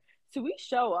So we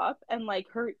show up and like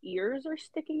her ears are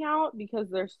sticking out because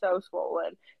they're so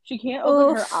swollen. She can't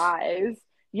open her Oof. eyes.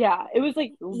 Yeah, it was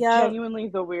like Yep. genuinely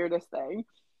the weirdest thing.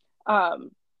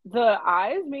 Um, the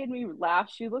eyes made me laugh.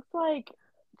 She looked like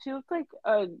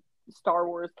a Star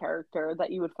Wars character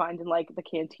that you would find in like the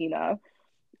cantina.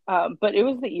 But it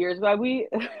was the ears. But we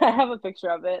I have a picture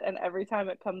of it, and every time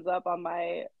it comes up on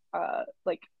my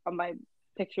like on my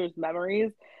pictures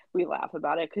memories, we laugh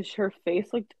about it because her face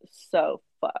looked so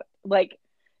fucked. Like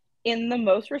in the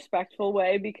most respectful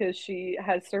way because she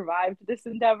has survived this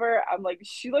endeavor. I'm like,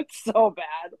 she looked so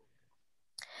bad.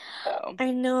 So I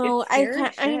it's know. scary I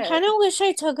shit. kind of wish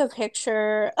I took a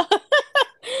picture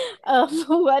of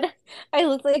what I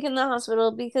looked like in the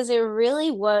hospital because it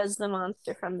really was the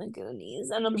monster from the Goonies.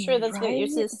 And I'm sure that's what your Right?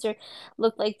 sister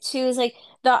looked like too. It's like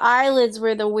the eyelids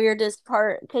were the weirdest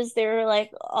part because they were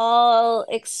like all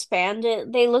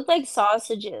expanded. They looked like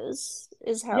sausages,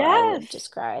 is how I would Yes.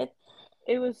 describe.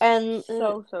 It was And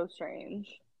so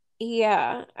strange.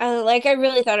 yeah, like I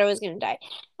really thought I was gonna die.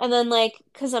 And then like,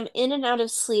 cause I'm in and out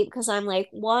of sleep, cause I'm like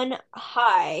one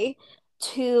high,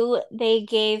 two they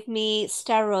gave me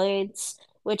steroids,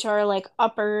 which are like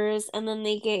uppers, and then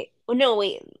they gave oh, no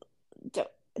wait, don't-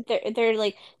 they're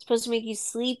like supposed to make you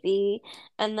sleepy,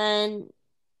 and then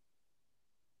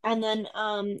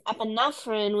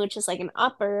epinephrine, which is like an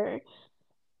upper,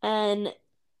 and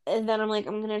and then I'm like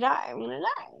I'm gonna die, I'm gonna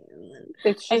die. And then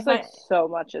It's I just like find so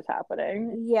much is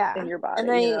happening in Yeah. your And body,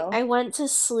 you I know? I went to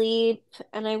sleep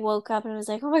and I woke up and I was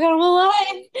like, "Oh my God, I'm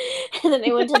alive." And then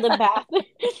I went to the bath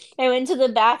I went to the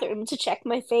bathroom to check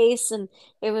my face and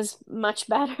it was much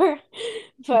better.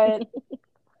 But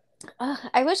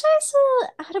I wish I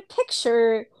still had a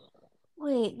picture.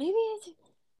 Wait, maybe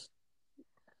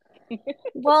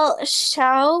well,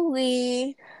 shall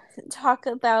we talk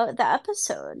about the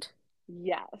episode?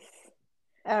 Yes.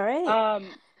 All right. Um,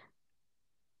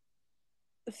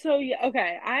 so yeah,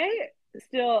 okay. I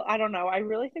don't know. I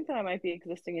really think that I might be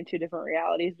existing in two different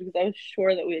realities because I was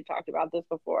sure that we had talked about this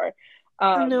before.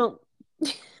 Um, No.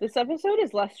 this episode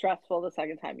is less stressful the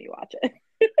second time you watch it.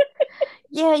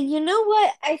 Yeah, you know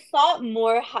what? I thought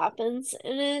more happens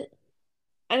in it.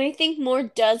 And I think more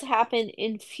does happen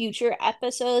in future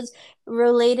episodes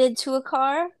related to a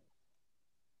car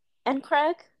and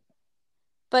Craig,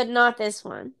 but not this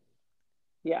one.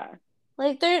 Yeah.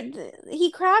 Like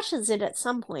he crashes it at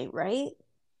some point, right?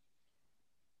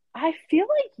 I feel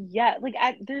like yeah,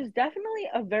 there's definitely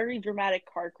a very dramatic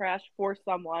car crash for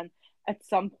someone at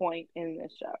some point in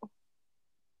this show.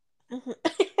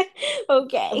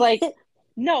 Okay. Like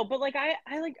no, but like I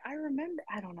remember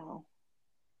I don't know.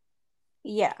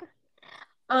 Yeah.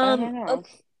 I don't know.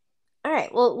 Okay. All right.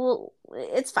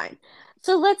 It's fine.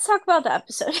 So let's talk about the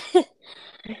episode.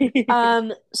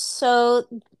 So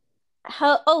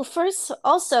first,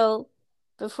 also,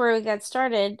 before we get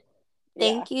started, Yeah.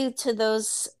 thank you to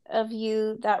those of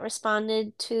you that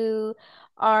responded to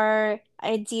our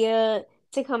idea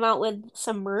to come out with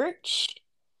some merch.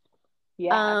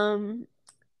 Yeah. Um,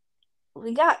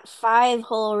 we got 5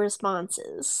 whole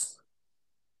responses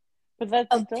But that's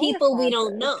of still people we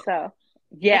don't responses. know, So, of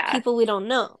yeah. people we don't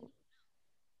know.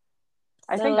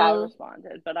 I think I So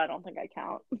responded, but I don't think I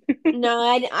count. no,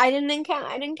 I didn't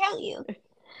count you.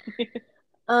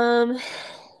 Um,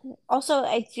 Also,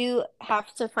 I do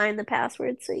have to find the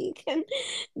password so you can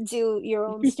do your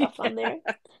own stuff on there.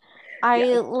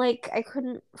 Yes. I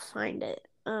couldn't find it.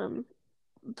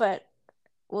 But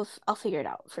I'll figure it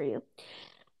out for you.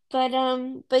 But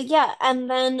yeah, and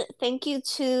then thank you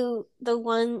to the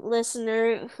one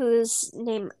listener whose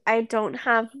name I don't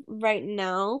have right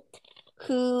now,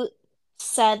 who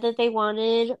said that they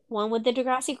wanted one with the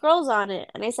Degrassi Girls on it.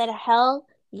 And I said, hell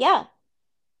yeah,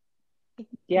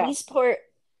 Yeah. we support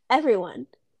everyone,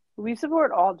 We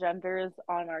support all genders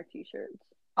on our t-shirts.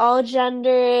 all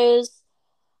genders,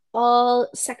 all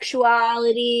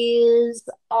sexualities,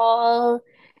 all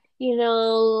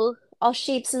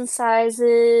shapes and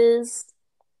sizes,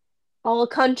 all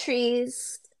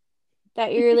countries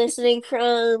that you're listening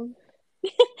from.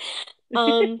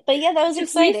 But yeah, that was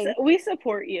Just exciting. we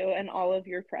support you and all of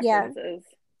your Yeah. preferences.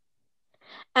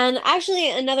 And actually,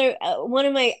 another one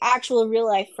of my actual real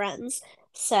life friends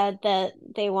said that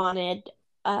they wanted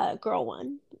a girl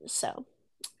one. So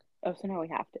Oh, so now we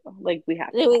have to. Like we have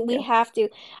we to. have to.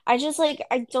 I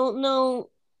don't know.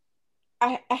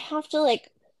 I have to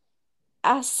like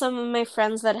ask some of my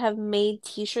friends that have made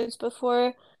t-shirts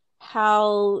before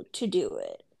how to do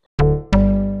it.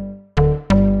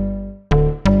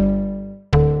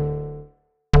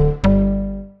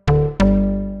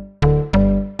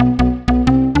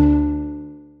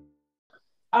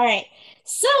 All right.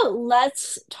 So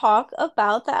let's talk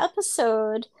about the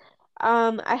episode.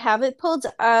 I have it pulled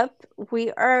up.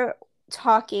 We are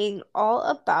talking all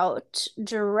about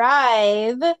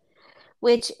Drive,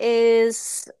 which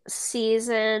is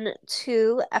season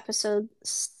 2, episode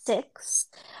 6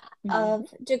 Mhm. of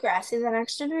Degrassi: The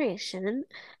Next Generation.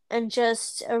 And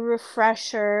just a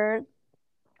refresher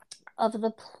of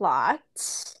the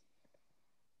plot.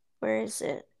 Where is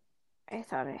it? I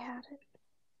thought I had it.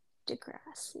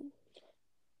 Degrassi.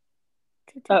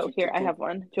 Oh, here, I have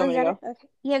one. Do you Oh, want you me to got it? go? Okay.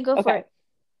 Yeah, go for Okay. it.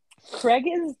 Craig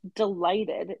is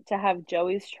delighted to have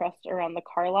Joey's trust around the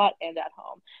car lot and at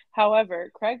home. However,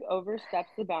 Craig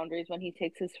oversteps the boundaries when he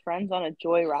takes his friends on a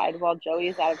joyride while Joey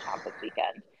is out of town for the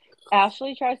weekend.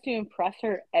 Ashley tries to impress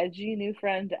her edgy new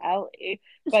friend Ellie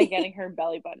by getting her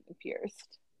belly button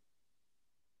pierced.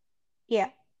 Yeah.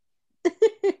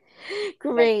 That,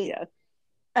 Great. yeah.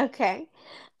 Okay.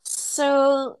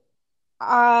 So,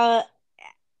 uh,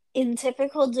 in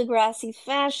typical Degrassi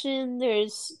fashion,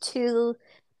 there's two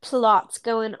plots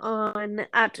going on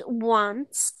at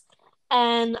once.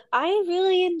 And I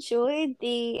really enjoyed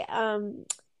the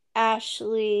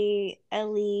Ashley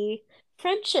Ellie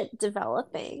friendship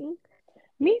developing.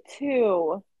 Me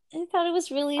too. I thought it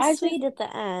was really I just, sweet at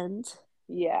the end.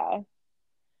 yeah.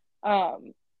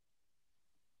 Um,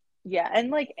 yeah, and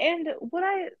like, and what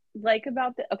I like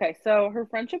about the okay, so her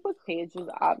friendship with Paige is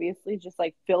obviously just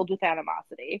like filled with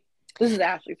animosity. This is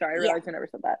Ashley, sorry, I Yeah, realized I never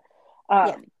said that.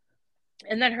 yeah.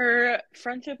 And then her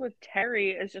friendship with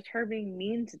Terry is just her being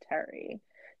mean to Terry.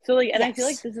 So like, and I feel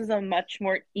like Yes. this is a much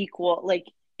more equal, like,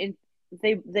 in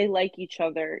they like each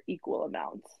other equal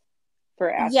amounts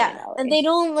for Ashley and Yeah, and Ellie. they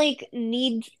don't like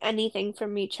need anything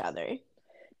from each other.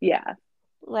 Yeah.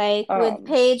 Like with Um,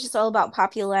 Paige, it's all about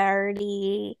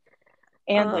popularity.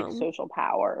 and like Um, social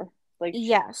power. Like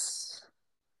yes.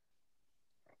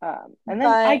 and then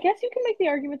I But guess you can make the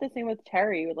argument the same with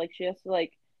Terry. Like she has to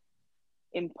like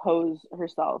impose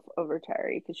herself over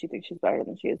Terry because she thinks she's better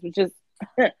than she is, which is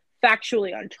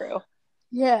factually untrue.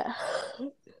 yeah.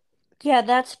 Yeah,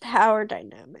 that's power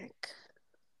dynamic.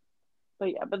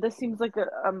 But yeah, but this seems like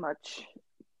a much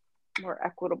more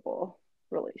equitable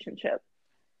relationship.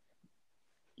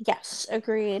 Yes,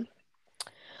 agreed.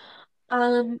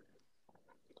 Um,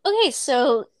 okay,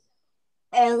 so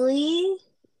Ellie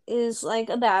is like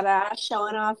a badass,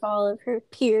 showing off all of her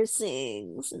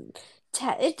piercings and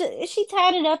is she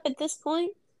tatted up at this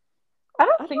point? I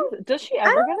don't I think don't so. Does she I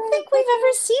ever get don't a think we've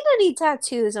ever tattoo? seen any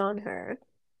tattoos on her.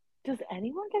 Does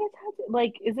anyone get a tattoo?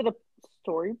 Like, is it a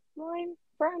storyline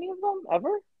for any of them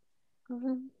ever?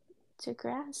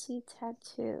 Degrassi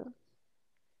tattoo.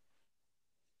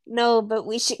 No, but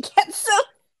we should get some.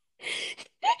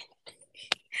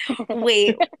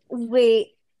 Wait,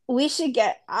 wait. We should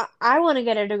get. I want to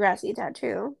get a Degrassi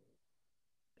tattoo.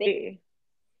 Maybe.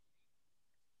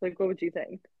 Like, what would you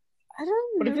think? I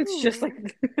don't What if it's just like, know.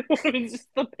 what if it's just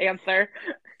the panther?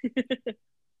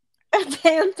 A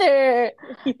panther.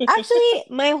 Actually,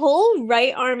 my whole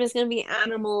right arm is gonna be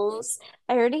animals.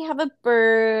 I already have a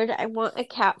bird. I want a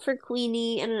cat for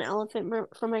Queenie and an elephant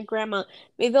for my grandma.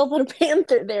 Maybe I'll put a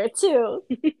panther there too.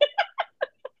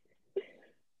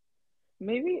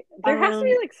 Maybe there has to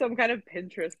be Um, like some kind of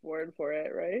Pinterest board for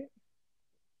it, right?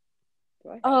 Do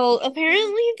I have oh, Pinterest board?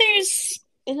 apparently there's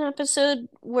an episode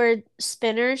where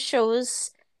Spinner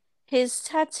shows his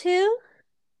tattoo.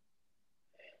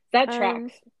 That Um,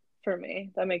 tracks for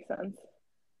me. That makes sense.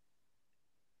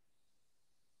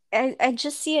 I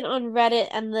just see it on Reddit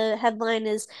and the headline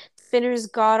is Spinner's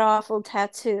god-awful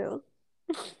tattoo.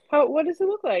 How? What does it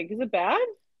look like? Is it bad?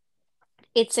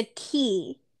 It's a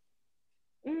key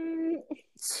Mm,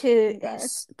 to okay.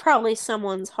 probably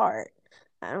someone's heart.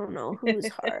 I don't know whose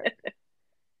heart.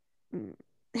 Mm.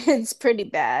 It's pretty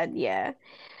bad, yeah.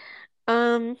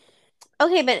 Um,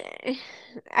 okay, but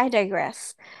I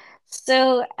digress.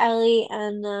 So Ellie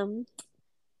and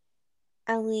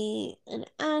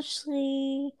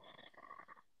Ashley.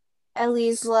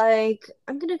 Ellie's like,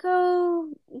 I'm gonna go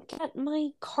get my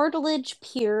cartilage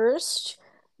pierced.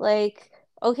 Like,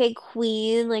 okay,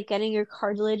 Queen, like getting your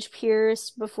cartilage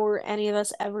pierced before any of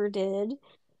us ever did.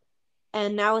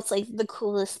 And now it's like the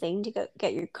coolest thing to go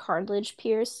get your cartilage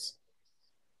pierced.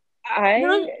 Not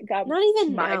I got not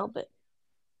even my now, but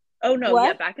Oh no, yeah,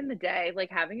 what? back in the day,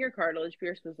 like having your cartilage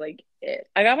pierced was like it.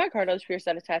 I got my cartilage pierced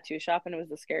at a tattoo shop and it was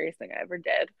the scariest thing I ever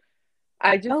did.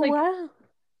 I just Oh like wow.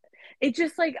 it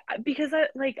just like because I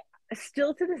like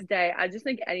still to this day, I just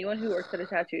think anyone who works at a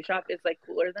tattoo shop is like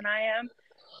cooler than I am.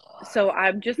 So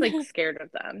I'm just like scared of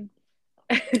them.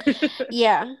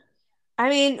 Yeah. I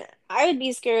mean, I would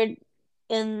be scared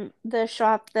in the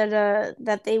shop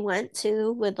that they went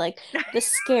to with like the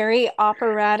scary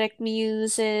operatic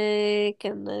music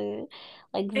and the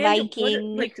like And what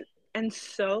Viking. like and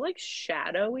so like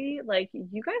shadowy. Like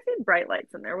you guys need bright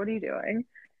lights in there. What are you doing?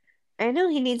 I know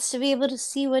he needs to be able to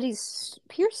see what he's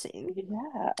piercing.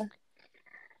 Yeah.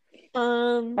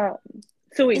 Um, Um,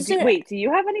 so is there do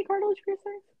you have any cartilage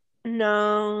piercings?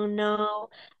 No, no.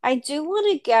 I do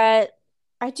want to get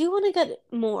I do want to get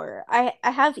more. I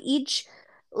have each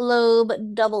lobe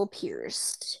double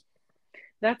pierced.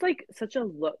 That's like such a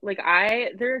look. Like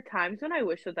I there are times when I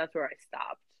wish that that's where I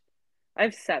stopped. I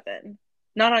have seven,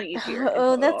 not on each ear in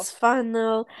Oh, total. that's fun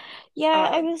though. Yeah,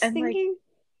 I was And like, thinking.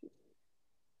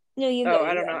 No, you go, oh, I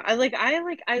you don't know. go. I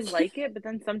like it, but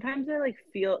then sometimes I like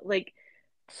feel like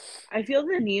I feel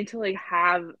the need to like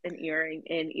have an earring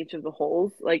in each of the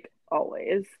holes, like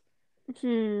always.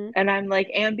 Hmm. And I'm like,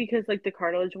 and because like the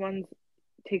cartilage ones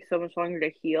take so much longer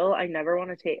to heal, I never want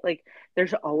to take like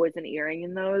there's always an earring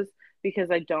in those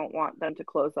because I don't want them to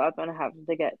close up and I have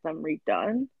to get them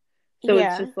redone. So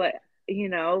it's Yeah. just like,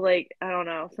 like I don't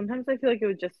know. Sometimes I feel like it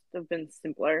would just have been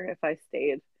simpler if I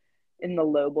stayed in the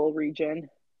lobal region.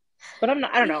 But I don't know.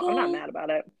 I'm not Yeah. mad about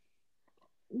it.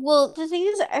 Well, the thing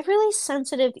is, I have really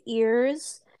sensitive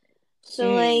ears. So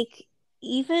Mm, like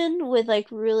even with like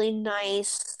really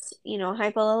nice,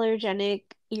 hypoallergenic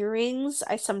earrings,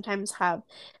 I sometimes have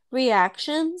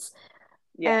reactions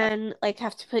yeah. and like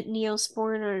have to put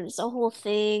Neosporin on. It's a whole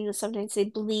thing. Sometimes they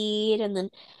bleed and then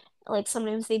like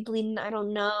sometimes they bleed and I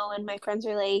don't know and my friends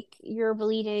are like, "You're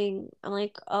bleeding." I'm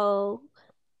like, "Oh,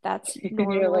 that's You're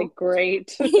normal." like,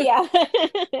 great. Yeah.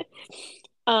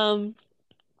 Um,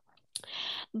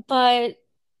 but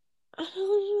I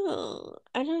don't know.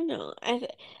 I don't know. And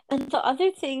the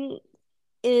other thing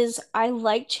is I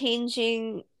like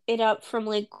changing it up from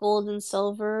like gold and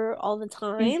silver all the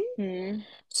time. Hmm.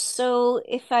 So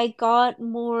if I got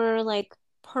more like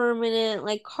permanent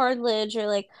like cartilage or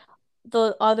like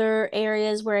the other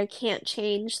areas where I can't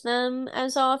change them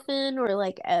as often or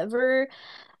like ever,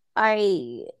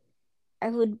 I I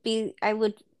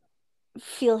would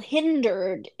feel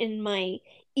hindered in my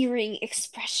earring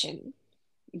expression.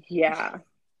 Yeah,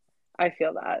 I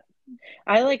feel that.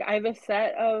 I have a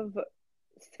set of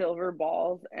silver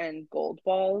balls and gold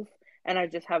balls, and I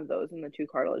just have those in the two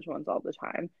cartilage ones all the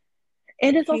time.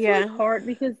 And it's also like Yeah. hard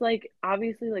because like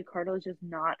obviously like cartilage is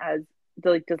not as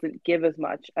like doesn't give as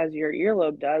much as your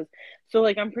earlobe does. So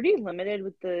like I'm pretty limited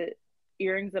with the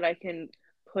earrings that I can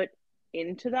put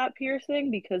into that piercing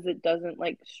because it doesn't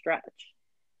like stretch.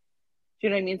 Do you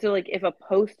know what I mean? So like if a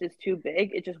post is too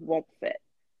big, it just won't fit.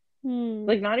 Hmm.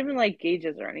 Like not even like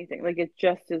gauges or anything. Like it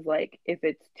just is like if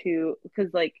it's too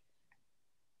because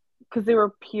they were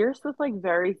pierced with like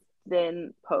very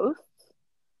thin posts.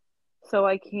 So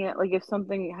I can't like if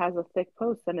something has a thick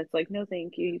post, then it's like, no,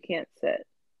 thank you, you can't sit.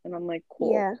 And I'm like,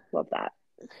 cool, Yeah. love that.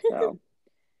 So,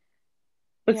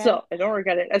 but Yeah. still, I don't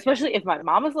regret it. Especially if my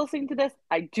mom is listening to this,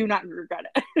 I do not regret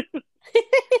it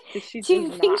because she Do does you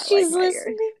think not like she's my ears.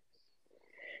 listening?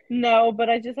 No, but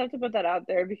I just have to put that out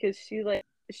there because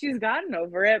she's gotten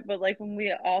over it. But like when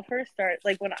we all first start,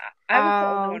 like when I was the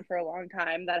only Oh. one for a long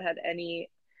time that had any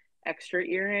extra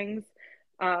earrings.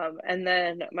 And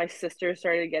then my sister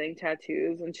started getting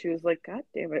tattoos, and she was like, "God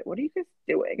damn it, what are you guys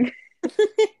doing?"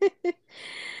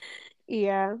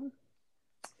 Yeah.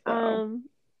 So, Um,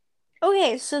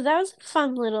 okay, so that was a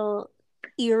fun little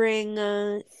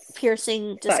earring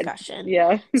piercing side, discussion,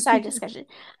 yeah, side discussion.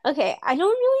 Okay, I don't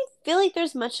really feel like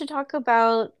there's much to talk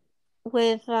about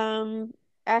with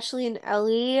Ashley and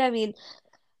Ellie. I mean,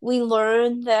 we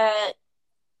learned that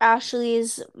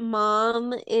Ashley's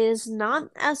mom is not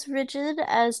as rigid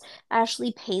as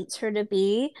Ashley paints her to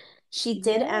be. She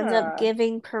did end up yeah.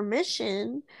 giving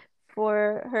permission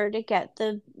for her to get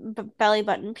the b belly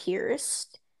button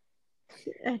pierced.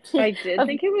 I did Of-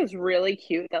 think it was really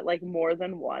cute that like more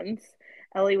than once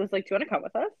Ellie was like, "Do you want to come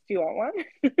with us? Do you want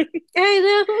one?"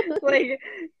 I know. Like,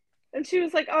 and she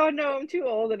was like, "Oh no, I'm too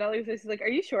old." And Ellie was just like, "Are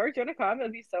you sure? Do you want to come?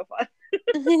 It'd be so fun."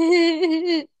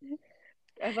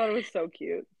 I thought it was so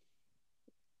cute.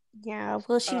 Yeah,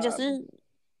 well, she Um, doesn't.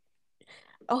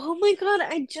 Oh my God,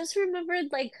 I just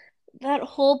remembered like that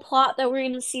whole plot that we're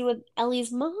gonna see with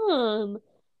Ellie's mom. I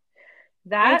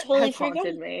that totally has forgot.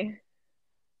 haunted me.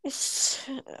 It's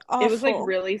It was like awful.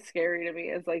 really scary to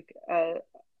me as like a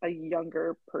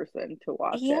younger person to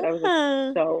watch it. I was like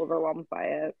Yeah, so overwhelmed by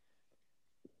it.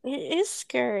 it is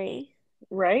scary.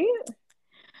 Right?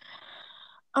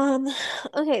 Um,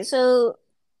 okay, so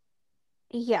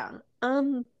yeah.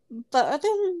 But other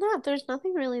than that, there's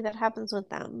nothing really that happens with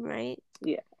them, right?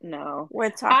 Yeah, no. We're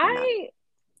talking about. I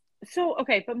So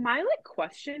okay, but my like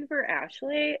question for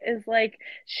Ashley is like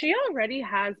she already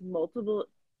has multiple.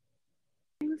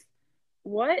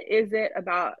 What is it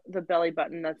about the belly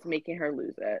button that's making her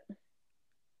lose it?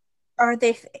 Are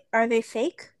they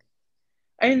fake?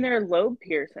 I mean, they're lobe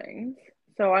piercings,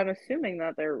 so I'm assuming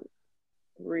that they're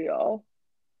real,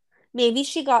 Maybe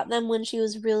she got them when she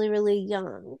was really, really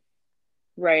young.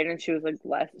 right? And she was like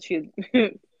less, she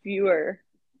had fewer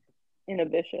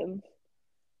inhibitions.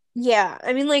 Yeah,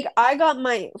 I mean, like, I got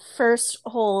my first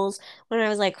holes when I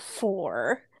was like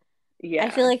 4. I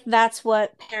feel Yeah, like that's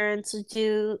what parents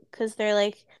do because they're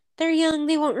like, they're young,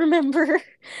 they won't remember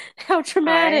how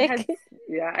I had, traumatic.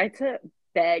 yeah, I had to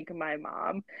beg my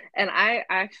mom, and I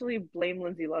actually blame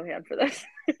Lindsay Lohan for this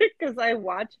because I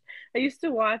used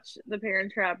to watch The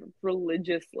Parent Trap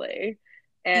religiously,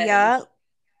 and Yeah.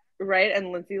 right,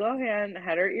 and Lindsay Lohan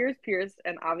had her ears pierced,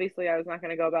 and obviously I was not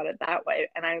going to go about it that way,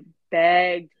 and I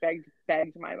begged, begged,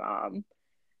 begged my mom,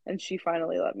 and she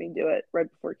finally let me do it right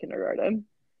before kindergarten,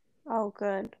 Oh,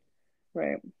 good.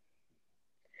 right?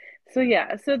 So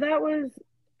yeah, so that was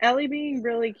Ellie being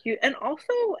really cute. And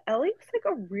also Ellie was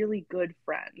like a really good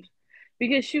friend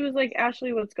because she was like,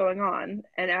 Ashley, what's going on?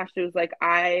 And Ashley was like,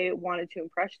 I wanted to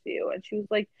impress you. And she was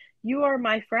like, you are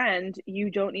my friend. You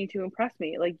don't need to impress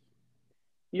me. Like,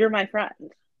 you're my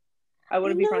friend. I I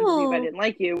wouldn't be friends with you if I know. didn't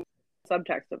like you.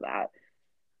 Subtext of that.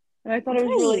 And I thought it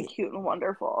was really Right. cute and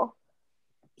wonderful.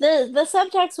 The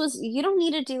subtext was you don't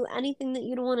need to do anything that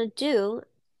you don't want to do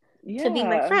to be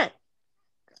my Yeah. friend.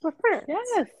 We're friends.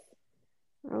 Yes.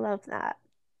 I love that.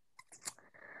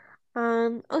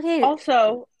 Okay.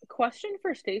 Also, question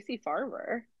for Stacey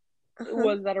Farmer. Uh-huh.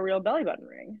 Was that a real belly button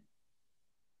ring?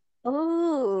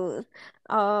 Oh.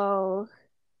 Oh.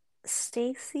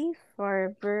 Stacy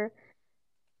Farber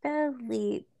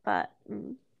belly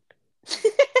button.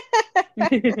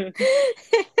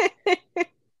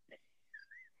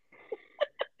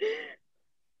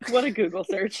 What a Google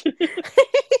search.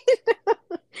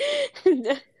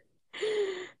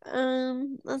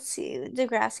 Let's see.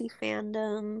 Degrassi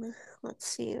fandom. Let's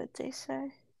see what they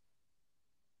say.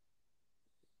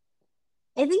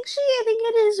 I think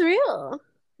it is real.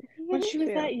 I think When it she is was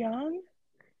real. that young?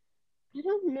 I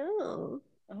don't know.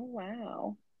 Oh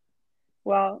wow.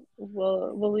 Well,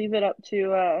 we'll leave it up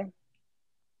to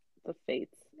the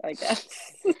fates, I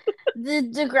guess. The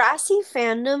Degrassi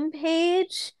fandom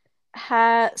page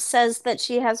ha says that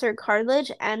she has her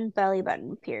cartilage and belly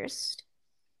button pierced.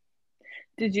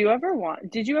 Did you ever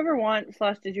want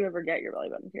slash did you ever get your belly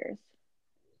button pierced?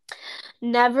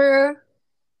 Never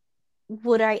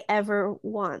would I ever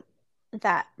want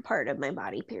that part of my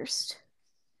body pierced.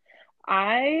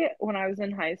 When I was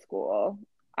in high school,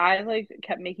 I like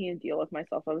kept making a deal with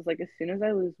myself. I was like, as soon as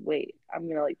I lose weight, I'm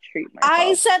gonna like treat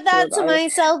I myself said to a that to belly.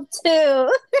 myself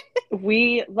too.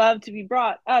 We love to be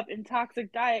brought up in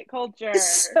toxic diet culture.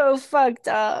 So fucked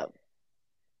up.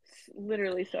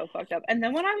 Literally so fucked up. And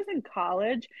then when I was in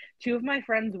college, two of my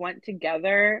friends went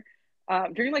together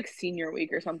during like senior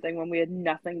week or something when we had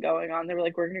nothing going on. They were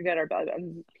like, "We're gonna get our belly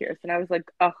buttons pierced," and I was like,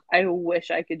 "Oh, I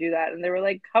wish I could do that." And they were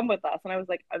like, "Come with us," and I was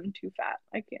like, "I'm too fat.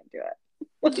 I can't do it."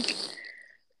 Like,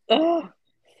 oh,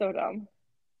 so dumb.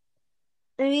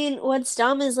 I mean, what's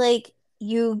dumb is like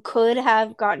you could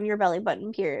have gotten your belly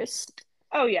button pierced.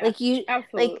 Oh yeah, Like you like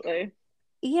absolutely.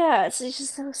 yeah, it's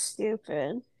just so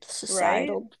stupid. Right?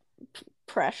 Societal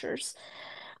pressures.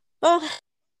 Well,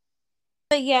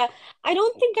 but yeah, I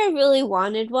don't think I really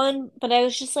wanted one, but I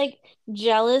was just like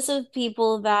jealous of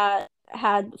people that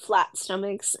had flat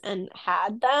stomachs and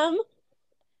had them.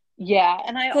 Yeah,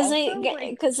 and I Because also like,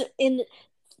 because in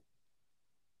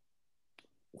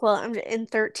well, I'm in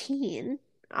 13,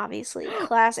 obviously, oh my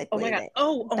classically God. the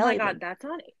Oh my belly God, button. that's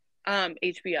on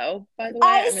HBO, by the way.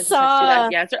 I I meant to text you that. saw.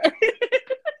 Yes.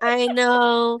 I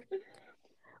know.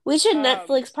 We should Um,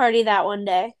 Netflix party that one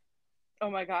day. oh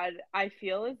my God, I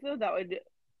feel as though that would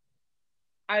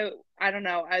I don't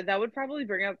know. That would probably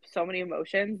bring up so many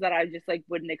emotions that I just like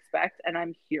wouldn't expect, and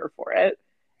I'm here for it.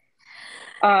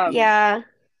 Um, Yeah.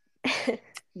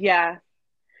 yeah.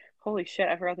 Holy shit,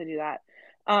 I forgot to do that.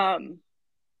 Um,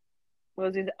 what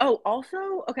was it? Oh,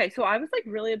 also, okay, so I was like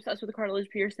really obsessed with the cartilage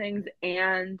piercings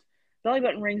and belly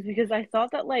button rings because I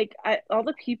thought that like all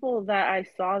the people that I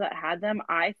saw that had them,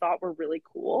 I thought were really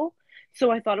cool.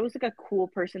 So I thought it was like a cool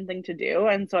person thing to do,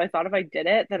 and so I thought if I did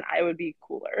it, then I would be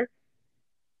cooler.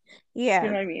 You Yeah.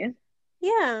 know what I mean?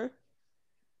 Yeah.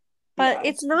 But Yeah.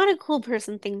 it's not a cool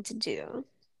person thing to do.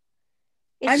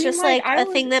 I It's mean, just like like I a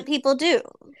would thing that people do.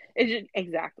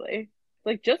 exactly.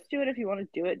 Like just do it if you want to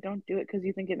do it. Don't do it because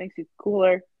you think it makes you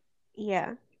cooler.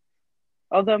 Yeah.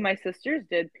 Although my sisters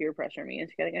did peer pressure me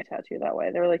into getting a tattoo that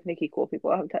way. They were like, Nikki, cool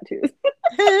people have tattoos.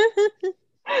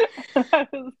 I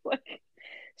was like,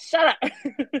 shut up.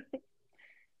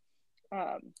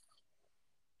 um,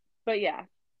 but yeah,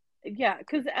 yeah,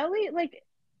 because Ellie, like,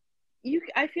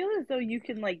 I feel as though you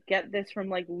can like get this from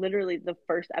like literally the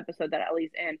first episode that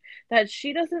Ellie's in, that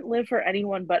she doesn't live for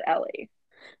anyone but Ellie.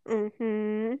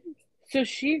 Mm-hmm. So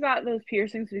she got those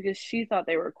piercings because she thought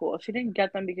they were cool. She didn't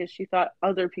get them because she thought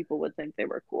other people would think they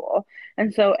were cool.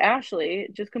 And so Ashley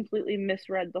just completely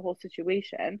misread the whole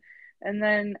situation. And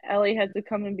then Ellie had to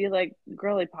come and be like,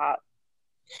 girly pop,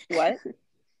 what?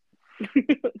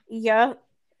 Yep.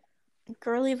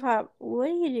 Girly pop, what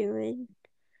are you doing?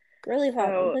 Girly pop,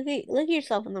 So look at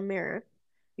yourself in the mirror.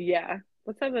 yeah,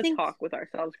 let's have a Think, talk with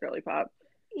ourselves, girly pop.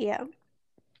 yeah.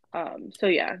 So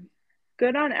yeah,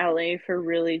 good on Ellie for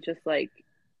really just like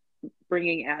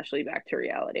bringing Ashley back to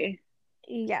reality.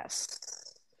 Yes.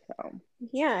 So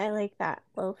Yeah, I like that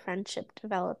little friendship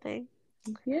developing.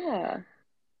 yeah.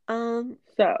 Um,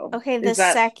 So okay, the is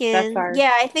that's second, our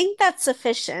yeah, I think that's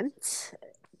sufficient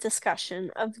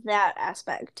discussion of that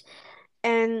aspect.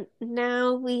 And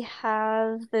now we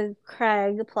have the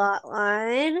Craig plot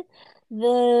line.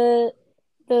 The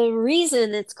the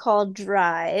reason it's called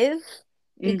Drive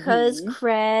because mm-hmm.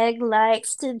 Craig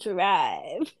likes to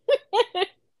drive.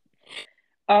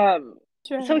 Um,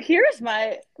 so Drive. here's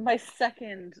my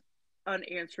second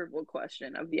unanswerable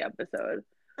question of the episode.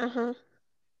 Uh-huh.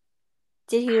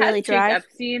 Did he Had really Jake drive?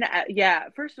 Epstein, yeah,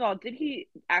 first of all, did he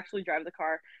actually drive the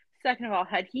car? Second of all,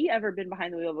 had he ever been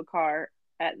behind the wheel of a car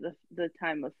at the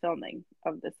time of filming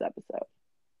of this episode?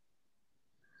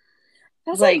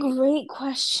 That's a Like, great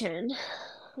question.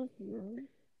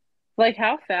 like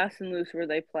how fast and loose were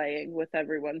they playing with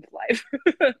everyone's life?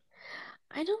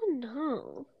 I don't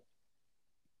know.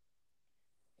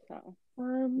 So, yeah,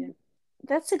 Um,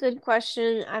 that's a good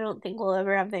question. I don't think we'll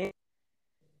ever have the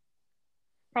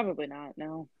probably not,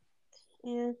 no.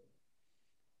 yeah.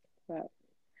 But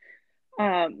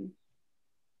um,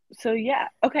 so yeah.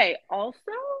 Okay, also,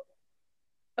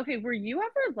 okay, were you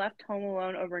ever left home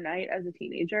alone overnight as a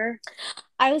teenager?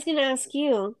 I was gonna ask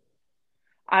you.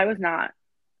 I was not.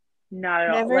 Not at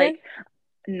all. Never? Like,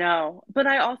 no. But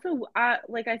I also I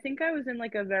think I was in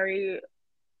like a very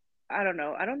I don't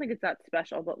know. I don't think it's that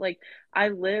special, but like I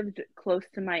lived close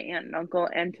to my aunt and uncle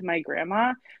and to my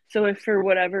grandma. So if for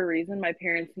whatever reason my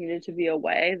parents needed to be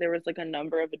away, there was like a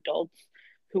number of adults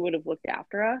who would have looked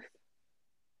after us,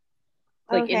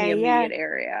 like in the Okay, yeah. immediate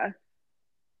area.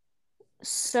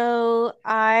 So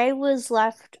I was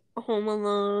left home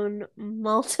alone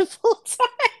multiple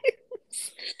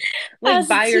times Like as a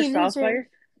by yourself, teenager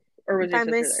or was your by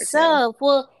sister there too? myself.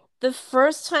 Well, the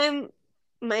first time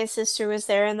my sister was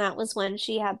there, and that was when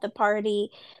she had the party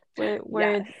where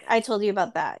Yes. I told you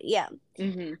about that. Yeah.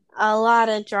 Mm-hmm. A lot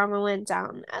of drama went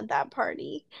down at that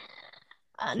party.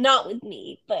 Not with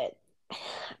me, but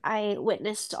I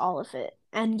witnessed all of it.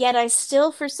 And yet I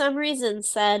still, for some reason,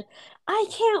 said, I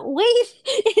can't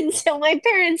wait until my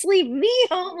parents leave me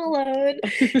home alone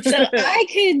so I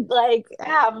could like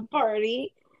have a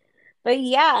party. But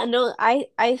yeah, no,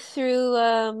 I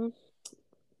threw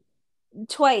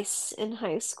twice in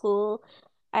high school.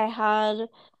 I had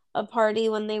a party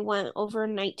when they went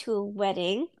overnight to a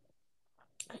wedding,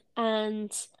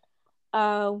 and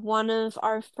one of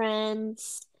our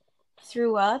friends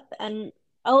threw up, and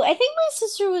oh, I think my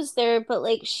sister was there, but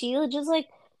like she just like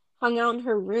hung out in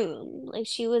her room. Like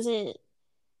she wasn't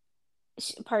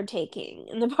partaking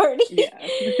in the party.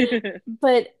 Yeah.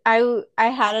 But I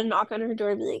had a knock on her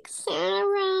door and be like,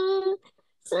 Sarah,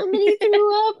 somebody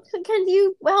threw up. Can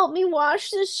you help me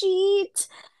wash the sheet?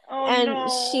 Oh And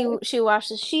no. she washed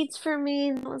the sheets for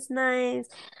me. That was nice.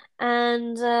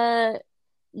 And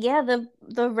yeah,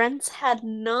 the rents had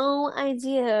no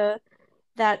idea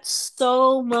that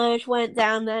so much went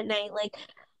down that night. Like,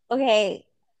 okay,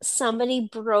 somebody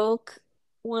broke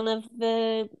one of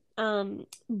the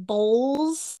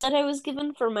bowls that I was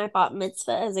given for my bat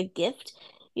mitzvah as a gift.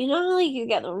 You know how like you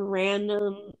get the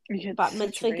random You get bat such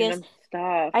mitzvah gifts? random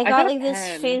stuff. I I got got a like this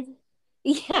pen. fan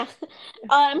yeah.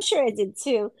 I'm sure I did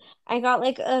too. I got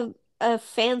like a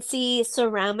fancy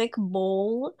ceramic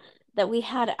bowl that we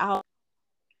had out.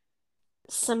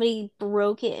 Somebody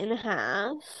broke it in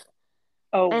half.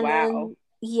 Oh And wow. then,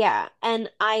 yeah, and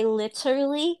I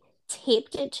literally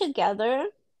taped it together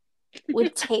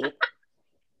with tape,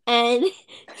 and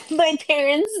my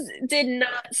parents did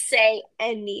not say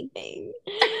anything.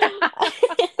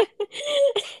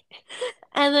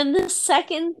 And then the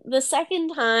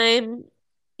second time,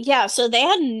 yeah, so they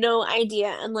had no idea,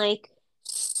 and like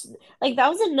like that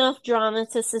was enough drama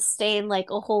to sustain like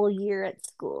a whole year at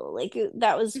school. Like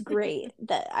that was great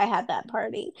that I had that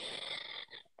party.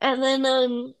 And then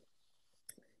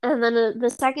the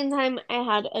second time I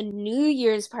had a New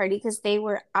Year's party because they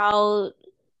were out.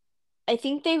 I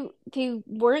think they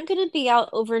weren't gonna be out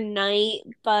overnight,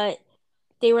 but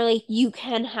they were like, you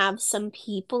can have some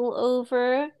people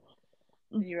over.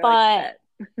 And you were like, But bet.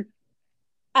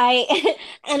 I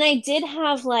and I did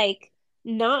have like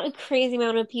not a crazy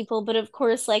amount of people, but of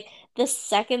course, like the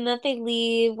second that they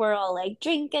leave, we're all like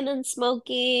drinking and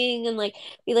smoking, and like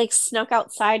we like snuck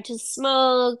outside to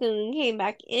smoke and came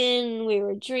back in. We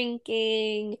were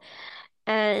drinking,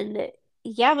 and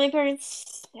yeah, my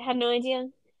parents had no idea.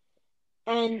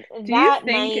 And Do you that think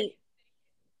night,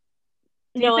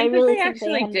 do you no, I think that really they think they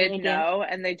actually had no did idea. know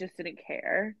and they just didn't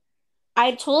care?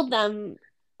 I told them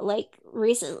like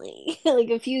recently, like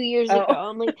a few years ago. Oh.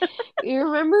 I'm like, you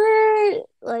remember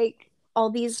like all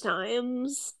these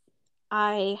times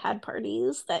I had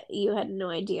parties that you had no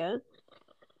idea?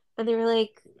 And they were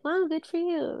like, wow, good for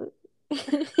you.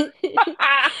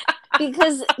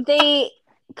 Because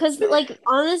like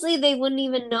honestly, they wouldn't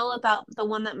even know about the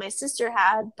one that my sister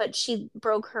had, but she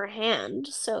broke her hand,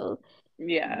 so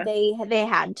Yeah, they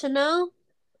had to know.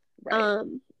 right.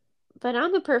 Um, but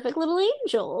I'm a perfect little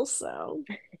angel, so.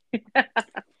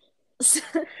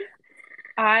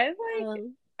 I like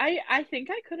Um, I think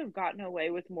I could have gotten away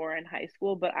with more in high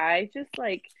school, but I just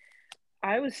like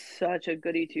I was such a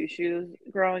goody two shoes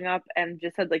growing up and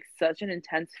just had like such an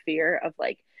intense fear of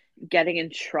like getting in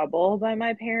trouble by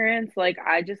my parents. Like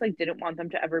I just like didn't want them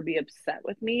to ever be upset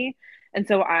with me. And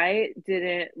so I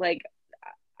did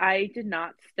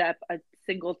not step a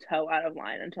single toe out of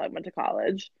line until I went to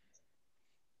college.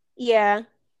 yeah.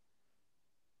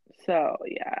 So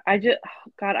yeah,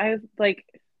 God, I was like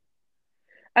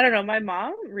I don't know. My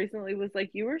mom recently was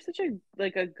like, "You were such a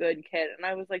good kid," and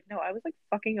I was like, "No, I was like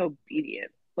fucking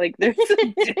obedient. Like, there's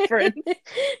a difference.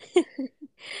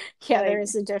 Yeah, there Like,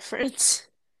 is a difference.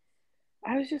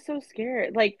 I was just so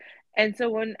scared. Like, and so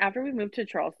when after we moved to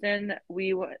Charleston,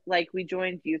 we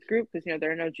joined youth group because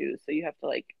there are no Jews, so you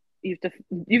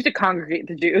have to congregate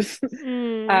the Jews.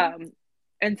 Mm, Um,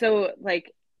 and so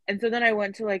like and so then I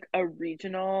went to like a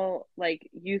regional like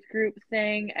youth group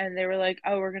thing, and they were like,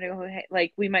 "Oh, we're gonna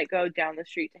like we might go down the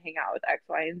street to hang out with X,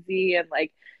 Y, and Z,"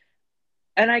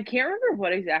 and I can't remember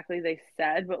what exactly they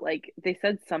said, but like they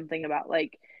said something about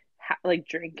like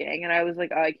drinking, and I was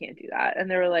like, "Oh, I can't do that." And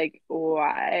they were like,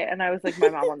 "Why?" And I was like, "My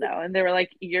mom will know." And they were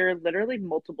like, "You're literally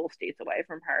multiple states away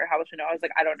from her. How will she know?" I was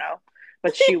like, "I don't know,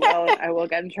 but she will, and I will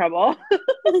get in trouble."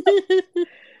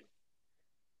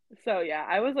 So yeah,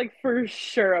 I was like for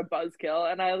sure a buzzkill,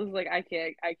 and I was like, I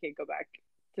can't go back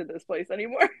to this place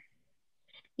anymore.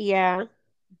 yeah.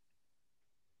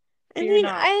 I Fear mean,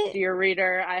 not, dear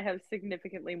reader, I have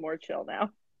significantly more chill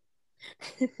now.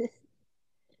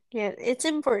 yeah, it's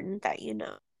important that you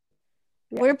know.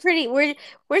 Yes,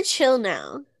 We're chill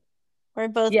now. We're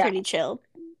both yeah, pretty chill.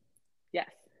 yes,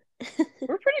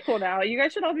 we're pretty cool now. You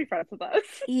guys should all be friends with us.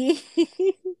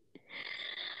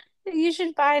 You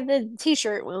should buy the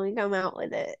t-shirt when we come out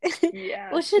with it. Yeah,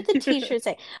 What should the t-shirt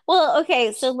say? Well,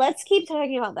 okay, so let's keep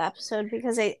talking about the episode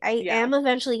because I yeah, am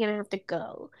eventually gonna have to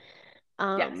go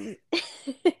yes. um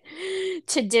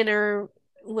to dinner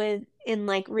with in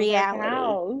like With our reality,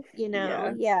 pals. you know.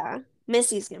 Yeah. Yeah.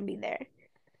 Missy's gonna be there.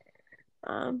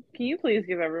 Um Can you please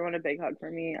give everyone a big hug for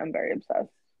me? I'm very obsessed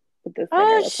with this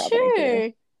dinner oh that's happening to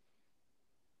you.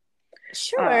 sure.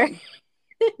 Sure.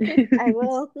 Um, I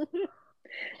will.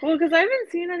 well, because I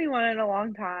haven't seen anyone in a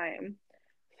long time.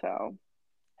 So,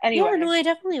 Yeah, no, anyway, I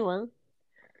definitely will.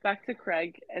 back to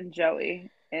Craig and Joey.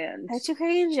 And That's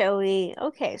okay and Joey.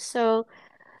 Okay, so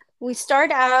we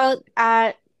start out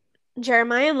at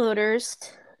Jeremiah Motors.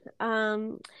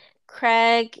 Um,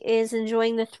 Craig is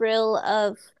enjoying the thrill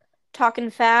of talking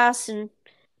fast and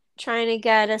trying to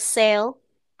get a sale.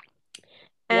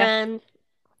 yeah, And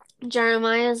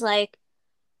Jeremiah's like,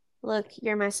 look,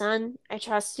 you're my son. I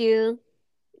trust you.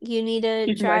 You need to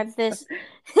you're my drive this.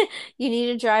 You need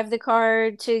to drive the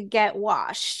car to get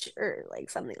washed or like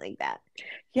something like that.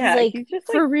 He's yeah, like, he's just like,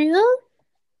 for real?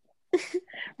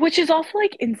 which is also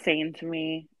like insane to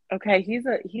me. Okay, he's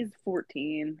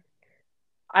 14.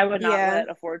 I would not Yeah, let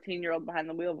a 14-year-old behind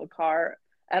the wheel of a car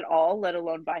at all, let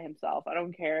alone by himself. I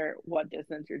don't care what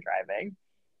distance you're driving.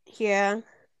 yeah.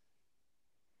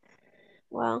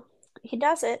 Well, he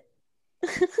does it.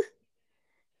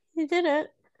 He did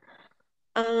it.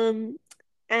 Um,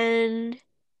 and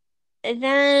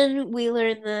then we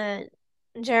learn that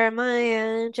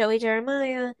Joey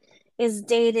Jeremiah, is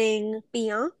dating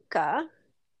Bianca,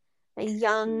 a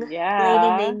young lady Yeah.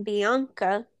 named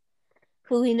Bianca.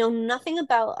 who we know nothing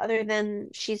about other than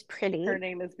she's Her pretty,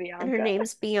 name is and her Bianca.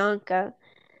 name's Bianca.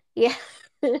 Yeah.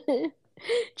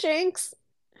 Jinx.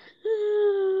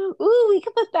 Ooh, we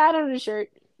could put that on a shirt.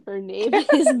 Her name is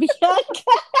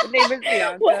Bianca. Her name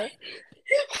is What?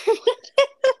 Bianca.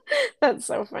 That's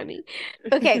so funny.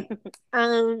 Okay.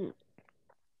 Um,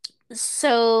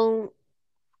 so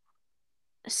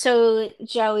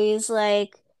Joey's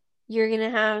like, you're gonna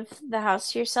have the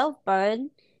house to yourself, bud.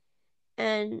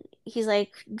 And he's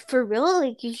like, for real?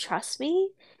 Like, you trust me?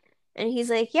 And he's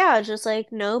like, yeah, just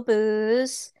like no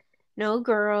booze, no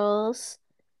girls,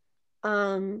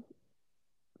 um,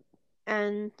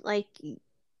 and like,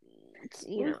 What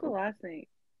you was the know, last thing?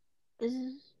 this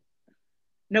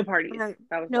No parties. um,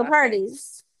 That was the no last thing.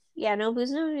 parties. Yeah, no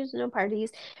booze, no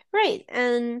parties. Right.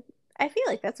 And I feel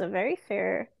like that's a very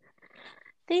fair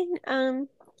thing. I think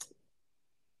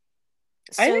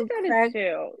So that is Craig,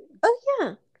 too. oh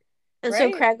yeah. And so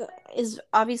Right? Craig is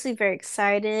obviously very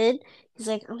excited. He's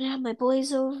like, I'm gonna have my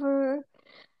boys over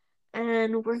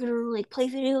and we're gonna like play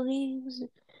video games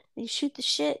and shoot the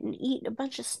shit and eat a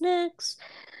bunch of snacks.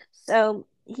 So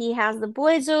he has the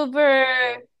boys over.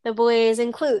 The boys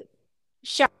include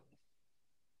Sean,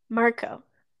 Marco,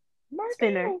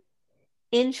 Spinner. Marco.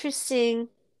 Interesting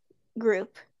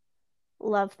group.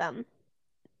 Love them.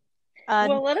 Uh,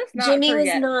 Well, let us not Jimmy was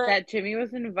forget not that Jimmy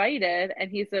was invited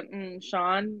and he said,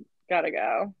 Sean, gotta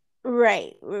go.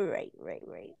 right.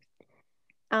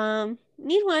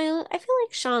 Meanwhile, I feel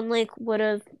like Sean like would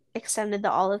have extended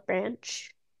the olive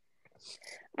branch,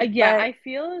 Yeah, but I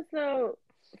feel as though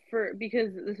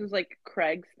because this was like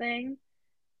Craig's thing,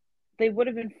 they would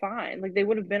have been fine. Like they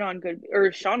would have been on good,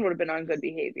 or Sean would have been on good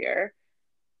behavior.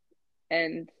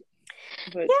 And,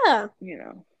 but, yeah, you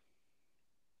know,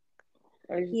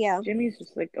 yeah, Jimmy's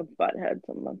just like a butthead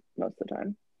most of the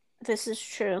time. this is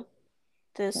true.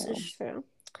 This is So, true.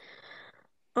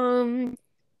 Um,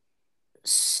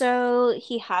 so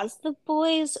he has the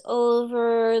boys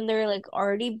over and they're like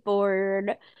already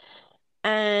bored.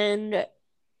 And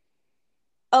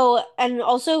oh, and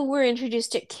also we're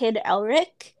introduced to Kid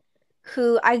Elric,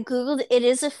 who I Googled, it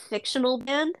is a fictional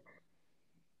band,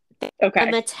 a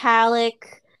okay.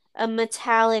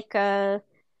 Metallica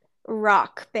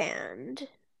rock band.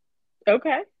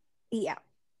 Okay. Yeah.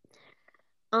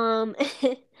 Um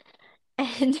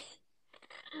and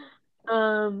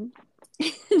um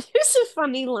there's a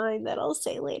funny line that I'll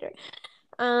say later.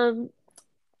 Um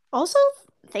Also,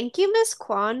 thank you, Miss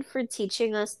Kwan, for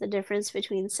teaching us the difference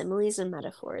between similes and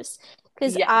metaphors,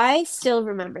 because Yes. I still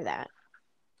remember that.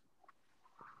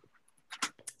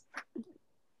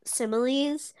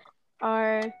 Similes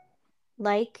are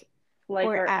like Like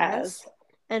or our as. as,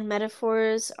 and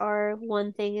metaphors are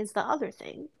one thing is the other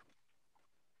thing.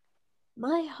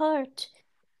 My heart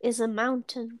is a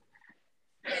mountain.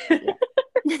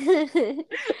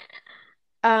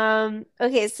 Yeah.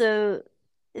 Okay, so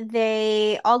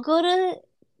they all go to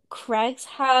Craig's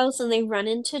house and they run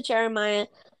into Jeremiah,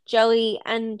 Joey,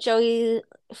 and Joey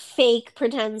fake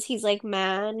pretends he's like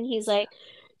mad and he's like,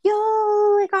 Yo,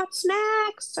 I got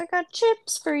snacks, I got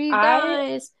chips for you I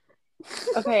guys.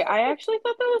 Okay, I actually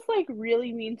thought that was like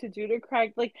really mean to do to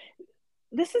Craig. Like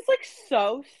this is like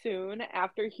so soon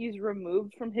after he's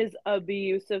removed from his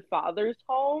abusive father's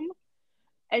home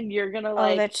and you're gonna Oh,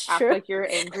 like that's act true. like you're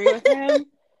angry with him.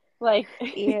 Like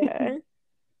Yeah,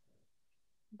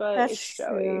 but that's it's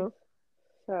Joey, true.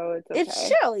 so it's It's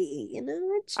okay. Joey,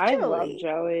 it's I love Joey.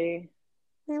 Joey.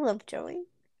 I love Joey.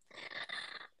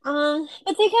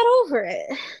 But they get over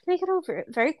it. They get over it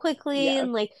very quickly, Yes.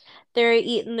 and like they're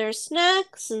eating their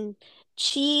snacks and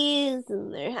cheese,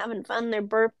 and they're having fun. They're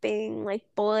burping like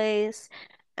boys,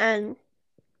 and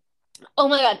oh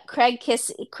my God, Craig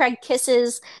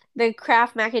kisses the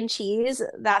Kraft mac and cheese.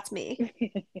 That's me.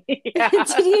 Did Yeah.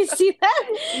 you see that?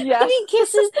 When Yes. he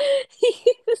kisses,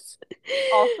 he's,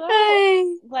 Also,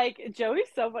 I, like Joey's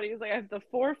so funny. He's like, I have the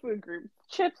four food groups: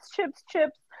 chips,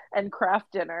 and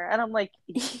craft dinner. And I'm like,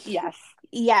 yes. For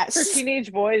yes,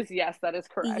 teenage boys, yes, that is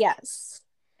correct. yes.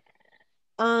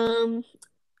 Um,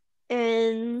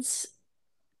 and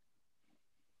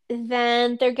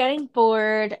then they're getting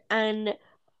bored, and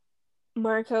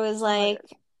Marco is Oh my like,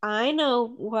 god. I know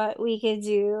what we could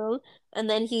do. And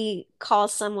then he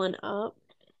calls someone up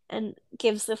and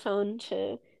gives the phone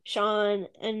to Sean,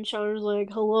 and Sean's like,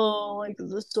 hello, like,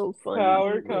 this is so funny.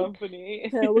 Power Like, company.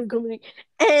 yeah, we're coming.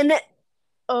 And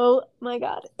oh my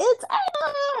God, it's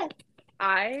Ella!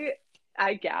 I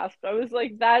I gasped. I was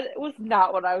like, that was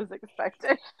not what I was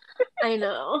expecting. I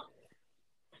know.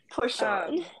 Poor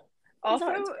Sean. His Also,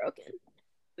 heart's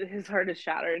broken. his heart is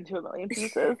shattered into a million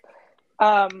pieces.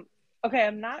 Um, okay,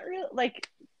 I'm not real like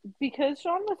because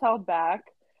Sean was held back,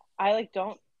 I like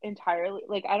don't entirely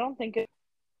like I don't think it's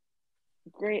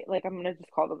great. Like I'm gonna just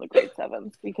call them the grade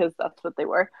sevens because that's what they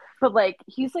were. But like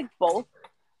he's like both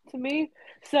to me.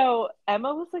 So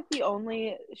Emma was like she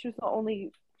was the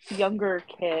only younger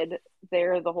kid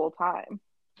there the whole time.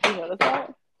 You notice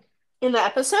that? In the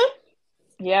episode?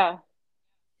 Yeah.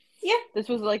 Yeah, This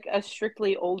was like a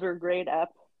strictly older grade ep.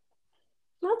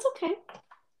 that's okay.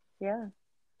 Yeah.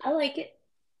 I like it.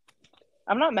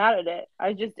 I'm not mad at it.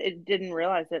 I just it didn't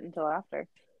realize it until after.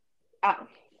 Oh.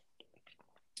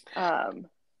 Um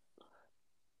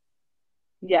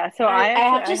yeah, so I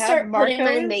have I to have start putting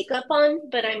my Marco. makeup on,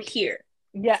 but I'm here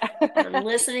Yeah. and I'm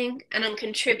listening and I'm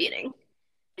contributing.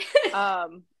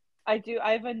 um I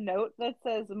have a note that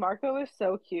says Marco is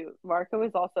so cute. Marco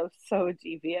is also so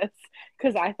devious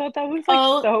because I thought that was like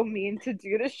Oh, so mean to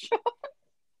do to Sean.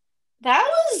 that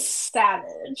was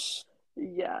savage.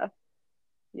 Yeah.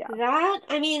 Yeah.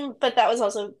 I mean, but that was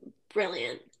also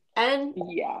brilliant. And,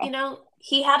 Yeah.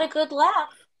 he had a good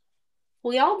laugh.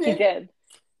 We all He did. did.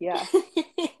 Yeah.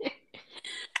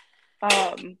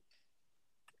 Um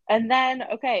and then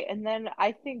okay, and then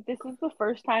I think this is the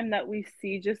first time that we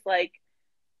see just like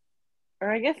or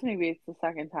I guess maybe it's the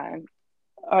second time.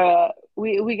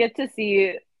 We get to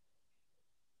see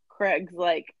Craig's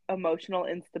like emotional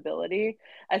instability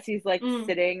as he's like Mm,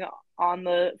 sitting on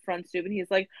the front stoop and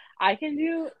he's like, I can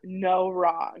do no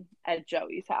wrong at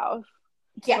Joey's house.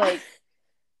 yeah. Like,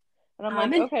 and I'm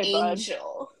I'm like, an okay, bud.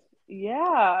 angel. Yeah.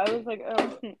 I was like,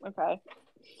 oh, okay.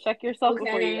 Check yourself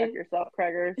before you wreck Okay. yourself,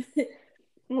 Craigers.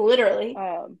 Literally.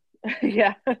 Um,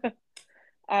 yeah.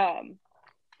 um,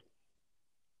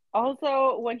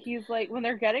 Also, when he's like, when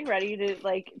they're getting ready to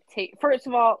like take, first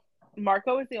of all,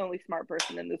 Marco is the only smart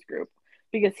person in this group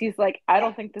because he's like, I Yeah.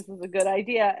 don't think this is a good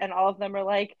idea. And all of them are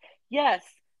like, yes,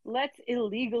 let's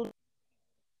illegal.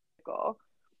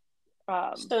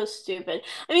 Um, So stupid.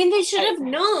 I mean, they should I, have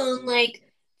known, like,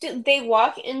 they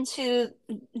walk into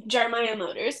Jeremiah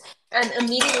Motors and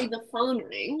immediately the phone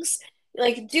rings.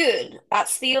 Like, dude,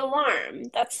 that's the alarm.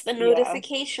 That's the yeah,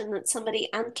 notification that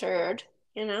somebody entered,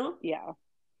 you know? yeah.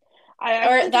 I Or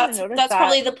actually didn't that's notice that's that.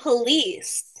 probably the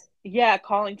police Yeah,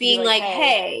 calling to be being like, like, hey,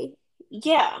 "Hey,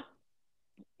 yeah,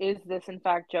 is this in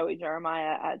fact Joey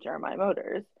Jeremiah at Jeremiah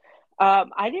Motors?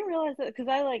 I didn't realize that because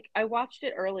I watched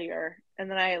it earlier and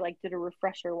then I like did a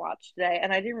refresher watch today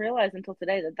and I didn't realize until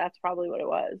today that that's probably what it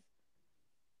was.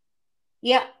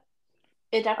 yeah,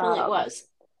 it definitely Um, was."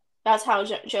 That's how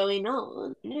Joey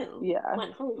knew. yeah.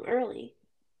 Went home early.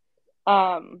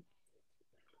 Um,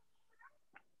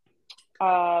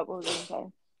 what was I gonna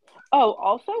say? Oh,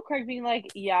 also Craig being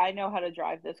like, yeah, I know how to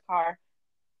drive this car.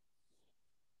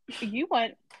 You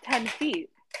went 10 feet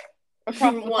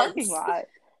across the parking Once. lot.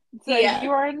 So Yeah.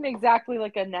 you aren't exactly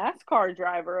like a NASCAR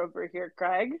driver over here,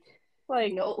 Craig.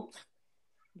 Like, No.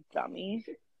 dummy.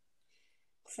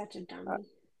 Such a Uh, dummy.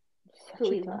 Such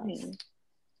Who a he loves. dummy.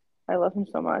 I love him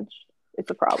so much.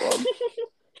 It's a problem.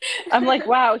 I'm like,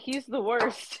 wow, he's the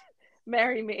worst.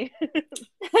 Marry me.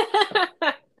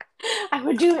 I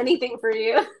would do anything for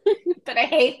you, but I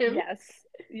hate him. Yes.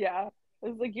 Yeah.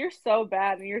 It's like you're so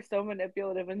bad and you're so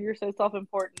manipulative and you're so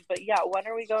self-important. But yeah, when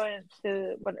are we going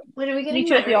to When are we meet getting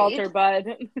you at the married? altar,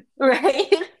 bud?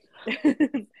 Right?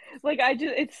 Like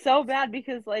it's so bad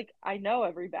because like I know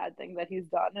every bad thing that he's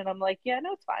done and I'm like, yeah,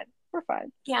 no, it's fine. We're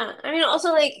fine. Yeah. I mean,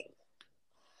 also like,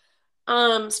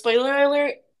 spoiler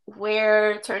alert,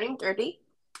 we're turning 30,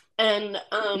 and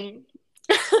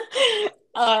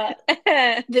uh,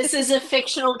 this is a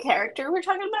fictional character we're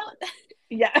talking about,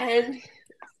 Yeah. and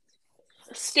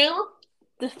still,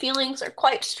 the feelings are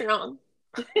quite strong.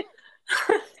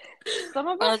 Some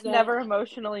of us And never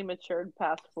emotionally matured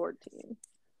past 14.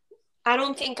 I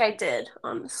don't think I did,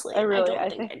 honestly. I don't I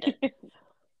think think I did.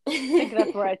 I think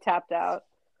that's where I tapped out.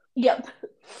 Yep.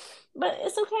 But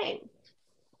it's okay.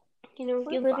 We're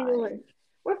You live and you fine. learn.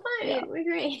 We're Yeah. fine. We're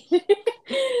great.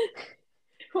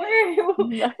 we're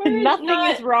we're Nothing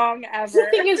not. is wrong ever.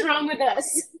 Nothing is wrong with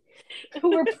us.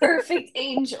 We're perfect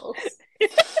angels.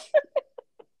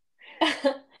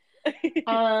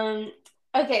 Um.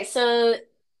 Okay, so All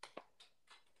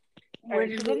where right,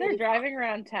 so did then we they're leave off? driving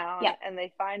around town Yeah, and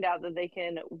they find out that they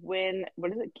can win.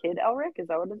 What is it? Kid Elric? Is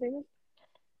that what his name is?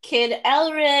 Kid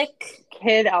Elric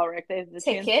Kid Elric. They have the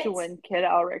chance to tickets. win Kid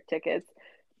Elric tickets.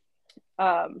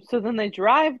 So then they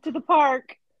drive to the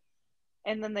park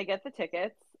and then they get the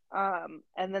tickets. And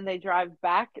then they drive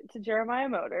back to Jeremiah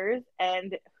Motors.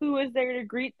 And who is there to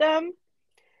greet them?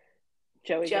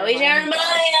 Joey Joey Jeremiah himself.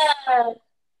 Jeremiah.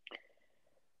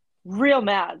 Real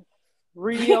mad.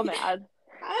 Real mad.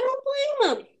 I don't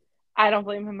blame him. I don't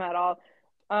blame him at all.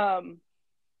 Um,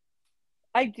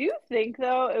 I do think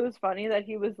though it was funny that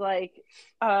he was like,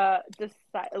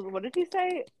 what did he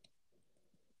say?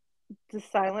 Does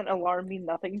silent alarm mean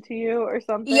nothing to you or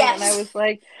something? And Yes. I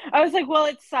was like, well,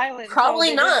 it's silent, so Probably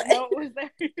they not. didn't know it was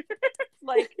there.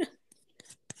 Like,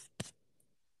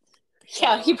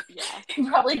 Yeah, so yeah, he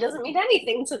probably doesn't mean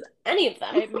anything to any of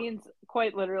them. it means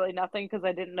quite literally nothing because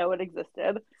I didn't know it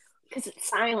existed. Because it's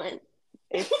silent.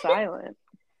 It's silent.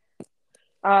 It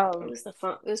Um, was the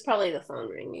phone. It was probably the phone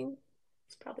ringing.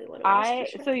 It's probably what it was for I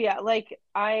sure. so yeah, like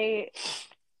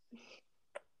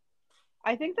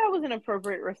I think that was an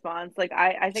appropriate response. Like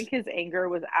I think his anger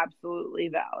was absolutely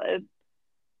valid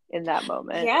in that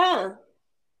moment. Yeah.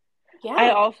 I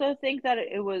Yeah. also think that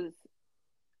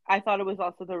I thought it was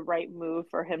also the right move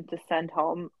for him to send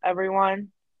home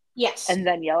everyone Yes. and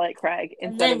then yell at Craig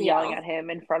And instead then of yelling at yell. him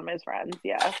in front of his friends.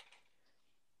 Yeah.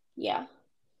 Yeah.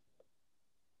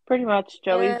 Pretty much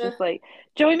Joey's Uh, just like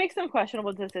Joey makes some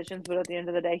questionable decisions, but at the end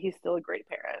of the day, he's still a great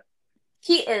parent.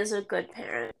 he is a good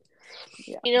parent.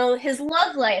 Yeah. You know, his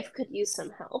love life could use some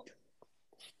help.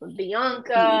 With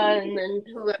Bianca, and then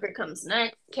whoever comes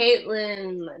next,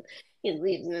 Caitlyn, and he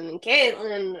leaves him and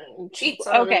Caitlyn and cheats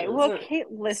on Okay, him. well,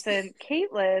 listen,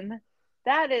 Caitlyn,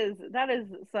 that is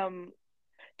some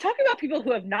talk about people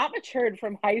who have not matured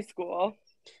from high school.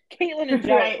 Caitlyn and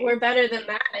Right, we're Joey. better than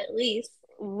that at least.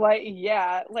 Like,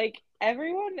 yeah, like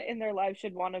everyone in their life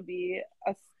should want to be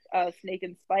a Snake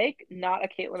and Spike, not a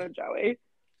Caitlyn and Joey.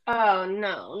 Oh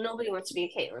no, nobody wants to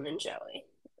be Caitlyn and Joey.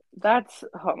 That's,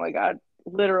 oh my God,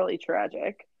 literally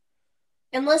tragic.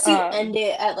 Unless you Um, end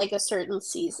it at like a certain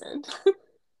season.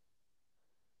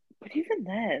 but even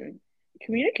then,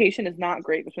 communication is not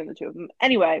great between the two of them.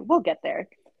 Anyway, we'll get there.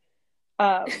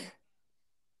 Um,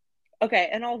 okay,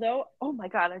 and although, oh my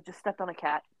God, I just stepped on a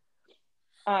cat.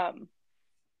 Um,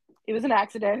 it was an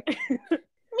accident. We're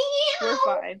Meow.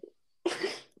 fine.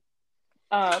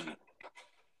 Um,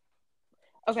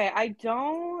 okay, I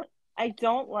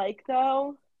don't like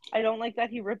though. I don't like that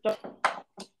he ripped up.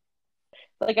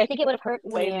 Like, I think it would have hurt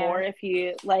way more Yeah. if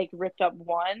he like ripped up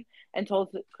one and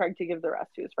told Craig to give the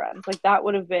rest to his friends. Like that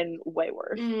would have been way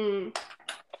worse Mm,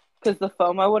 because the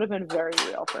FOMO would have been very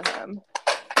real for him.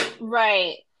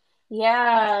 right.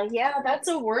 Yeah, yeah, that's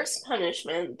a worse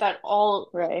punishment that all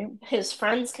Right? his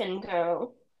friends can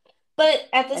go. But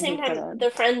at the And same he time, couldn't. the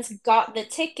friends got the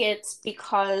tickets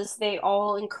because they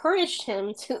all encouraged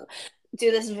him to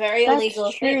do this very That's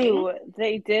illegal thing. true.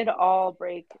 They did all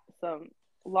break some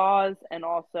laws and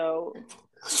also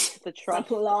the Some trust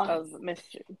laws. of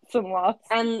Mr. Some laws.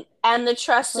 And the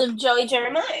trust But of Joey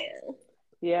Jeremiah.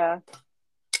 yeah,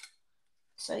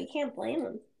 So you can't blame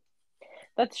him.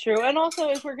 that's true. And also,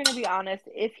 if we're gonna be honest,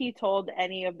 if he told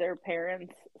any of their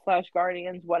parents slash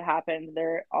guardians what happened,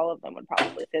 they're all of them would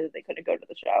probably say that they couldn't go to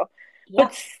the show. Yeah.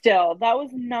 But still, that was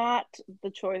not the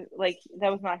choice. Like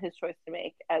that was not his choice to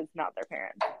make as not their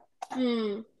parents.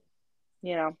 Hmm.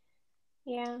 You know.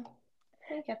 Yeah.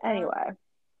 I get that. Anyway,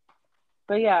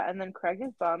 but yeah, and then Craig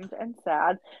is bummed and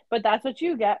sad. But that's what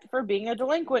you get for being a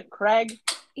delinquent, Craig.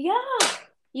 Yeah.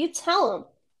 You tell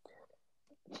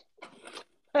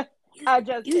him. I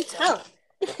just You tell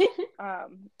him.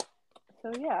 um.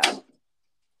 So yeah.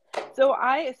 So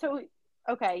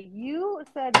okay, you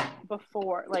said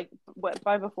before, like what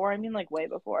by before I mean like way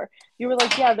before. You were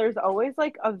like, yeah, there's always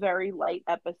like a very light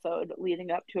episode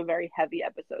leading up to a very heavy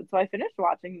episode. So I finished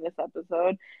watching this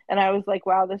episode and I was like,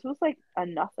 wow, this was like a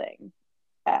nothing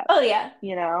ep, Oh yeah.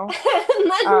 you know?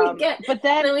 And then we get But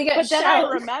then I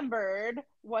shown. remembered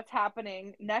what's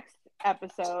happening next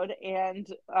episode and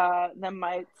then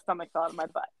my stomach fell out of my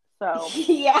butt. So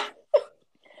Yeah.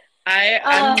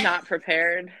 I'm not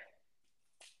prepared.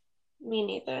 Me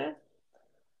neither.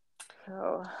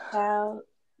 So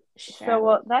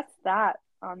Well, that's that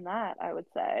on that, I would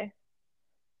say.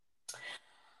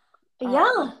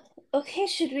 yeah. Okay,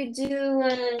 should we do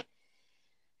a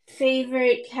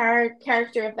favorite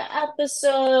character of the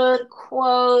episode,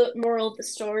 quote, moral of the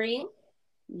story?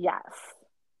 Yes.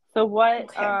 So what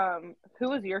Okay. who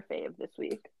was your fave this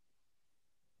week?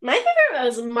 My favorite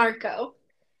was Marco.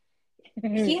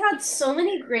 He had so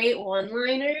many great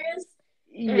one-liners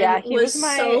Yeah, and was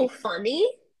so funny.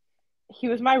 he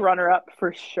was my runner up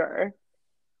for sure.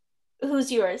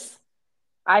 Who's yours?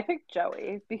 I picked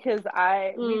Joey because we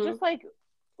Mm. just like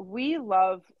we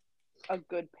love a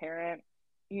good parent,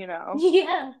 you know.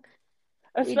 Yeah,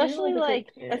 we do Especially love a good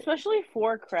like parent. especially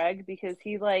for Craig because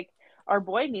he like our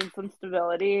boy needs some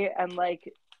stability and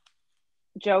like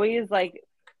Joey is like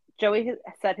Joey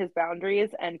set his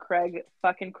boundaries and Craig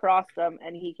fucking crossed them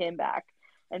and he came back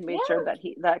and made sure Yeah.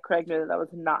 that Craig knew that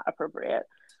was not appropriate.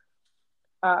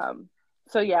 Um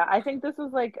So yeah, I think this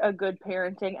was like a good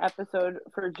parenting episode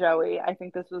for Joey. I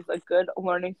think this was a good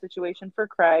learning situation for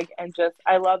Craig, and just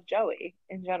I love Joey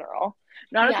in general.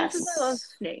 Not as much as I love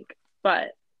Yes. Snake,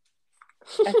 but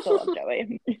I still love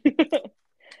Joey.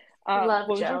 Love What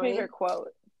was your Joey. favorite quote?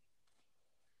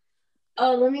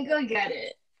 Oh, let me go get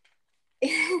it.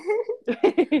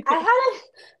 I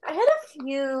had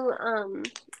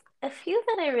a few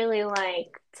that I really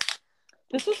liked,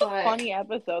 This was a but funny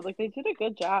episode. Like they did a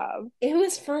good job. it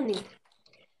was funny.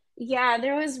 Yeah,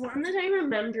 there was one that I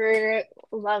remember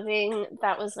loving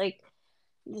that was like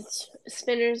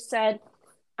Spinner said,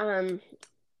 um,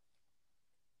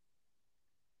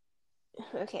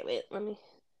 okay, wait, let me,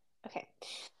 okay.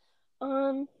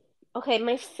 Um, okay,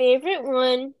 my favorite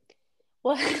one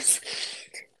was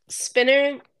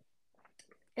Spinner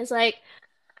is like,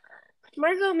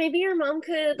 Marco, maybe your mom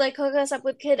could like hook us up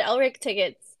with Kid Elric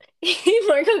tickets.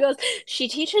 Marco goes, she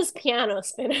teaches piano,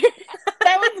 Spinner.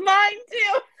 That was mine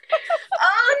too.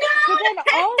 But then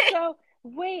Oh also,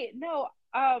 wait, no,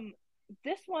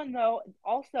 this one though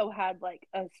also had like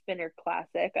a Spinner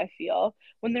classic, I feel.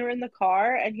 When they were in the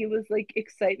car and he was like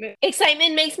excitement. no!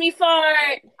 Excitement makes me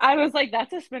fart. I was like,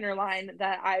 that's a Spinner line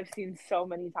that I've seen so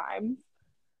many times.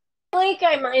 Like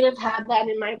I might have had that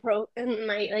in my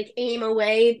like aim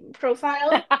away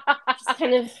profile. Just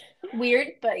kind of weird,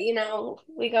 but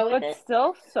we go with But it.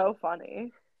 still so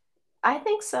funny. I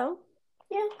think so.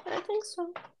 Yeah, I think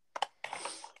so.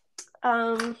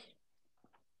 Um,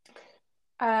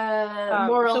 So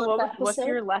moral of the what's episode,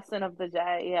 your lesson of the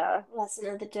day? Yeah. lesson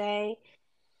of the day.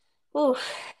 Ooh,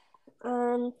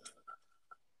 um,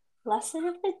 lesson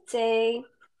of the day.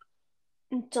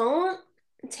 Don't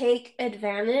take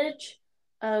advantage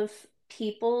of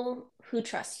people who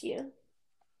trust you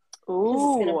because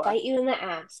it's gonna Ooh, bite you in the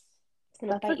ass. It's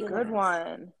gonna that's a bite you in the good ass.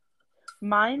 one.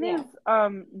 Mine Yeah.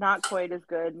 is not quite as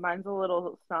good. Mine's a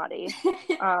little snotty.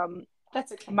 Um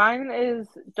That's okay. Mine is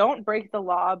don't break the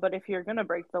law, but if you're gonna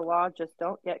break the law, just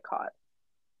don't get caught.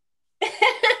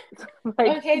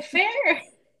 Like Okay, fair.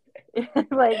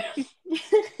 like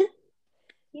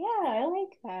Yeah, I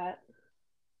like that.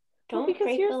 well Don't because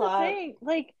break the here's the law. thing,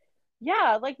 like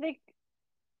yeah, like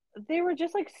they were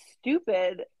just like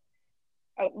stupid.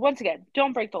 Once again,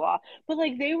 don't break the law. But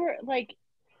like they were like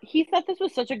he thought this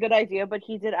was such a good idea, but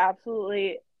he did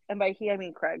absolutely and by he I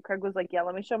mean Craig. Craig was like, "Yeah,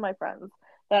 let me show my friends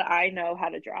that I know how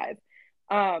to drive."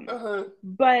 Um Uh-huh.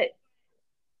 but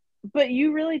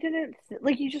you really didn't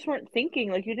like you just weren't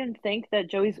thinking like you didn't think that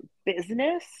Joey's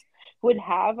business would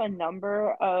have a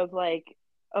number of like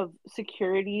of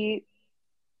security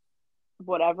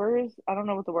whatever's. I don't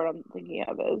know what the word I'm thinking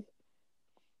of is.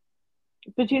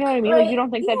 But you know what I mean? Like you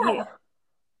don't think that Yeah. he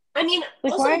I mean,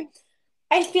 like also, why?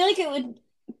 I feel like it would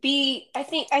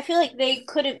I feel like they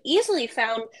could have easily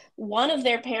found one of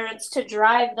their parents to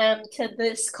drive them to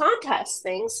this contest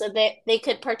thing so that they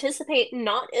could participate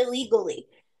not illegally.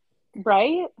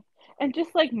 Right? And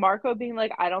just like Marco being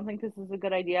like, I don't think this is a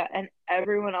good idea, and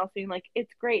everyone else being like,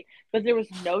 it's great. But there was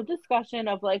no discussion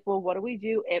of like, well, what do we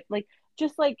do if like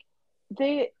just like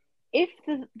they if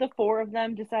the four of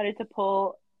them decided to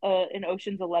pull an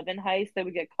Ocean's 11 heist, they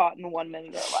would get caught in 1 minute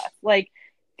or less. Like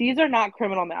these are not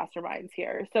criminal masterminds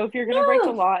here. So if you're gonna break the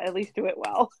No, law, at least do it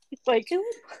well. Like do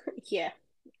yeah.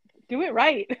 do it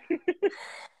right.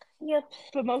 Yep,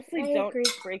 But mostly I don't agree.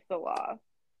 break the law.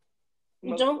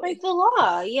 Don't break Mostly. the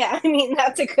law. Yeah, I mean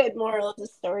that's a good moral of the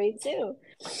story too.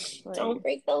 Don't Like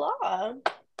break the law.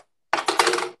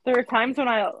 there are times when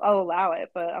I'll allow it,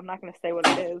 but I'm not going to say what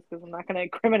it is because I'm not going to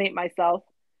incriminate myself.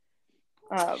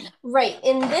 Um, Right.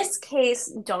 In this case,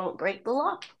 don't break the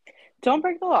law. don't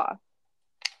break the law.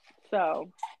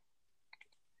 So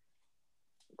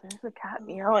there's a cat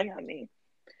meowing at me.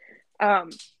 Yeah.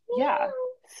 Meow.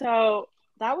 So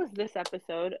that was this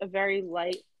episode, a very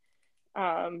light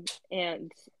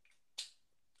and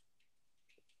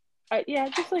yeah,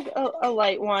 just like a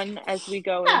light one as we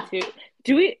go Yeah. into.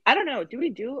 Do we? I don't know. Do we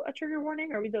do a trigger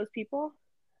warning? Are we those people?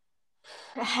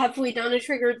 Have we done a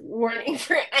trigger warning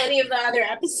for any of the other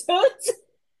episodes?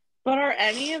 But are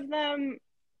any of them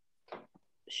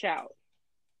shout?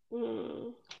 Hmm.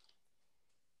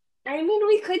 I mean,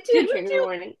 we could do Did a we trigger do?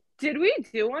 warning. Did we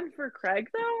do one for Craig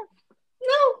though?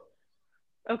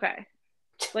 No. Okay.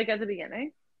 Like at the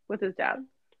beginning with his dad.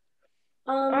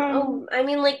 Oh, Um, I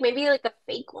mean, like maybe like a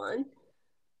fake one.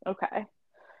 okay.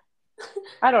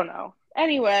 I don't know.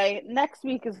 Anyway, next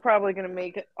week is probably going to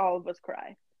make all of us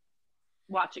cry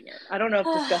watching it. I don't know if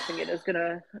discussing it is going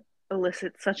to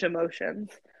elicit such emotions,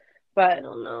 I but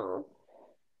don't know.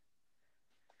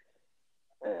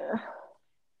 uh,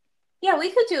 Yeah,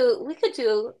 we could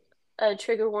do a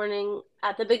trigger warning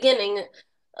at the beginning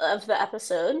of the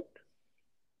episode.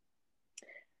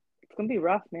 It's gonna be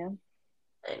rough, man.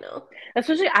 I know.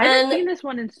 Especially, I haven't And seen this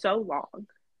one in so long.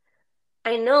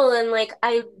 I know, and like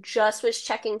I just was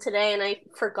checking today and I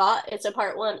forgot it's a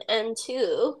part one and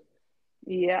two.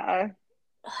 Yeah.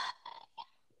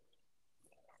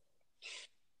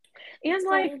 And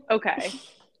like, So, okay.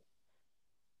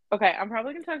 Okay, I'm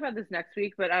probably gonna talk about this next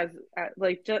week, but as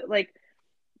like just like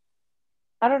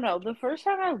I don't know, the first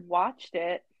time I watched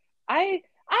it, I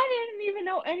didn't even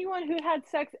know anyone who had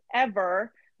sex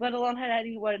ever, let alone had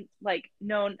anyone like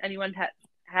known anyone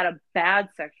had a bad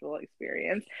sexual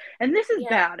experience. And this is yeah.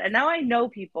 bad. And now I know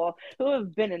people who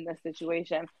have been in this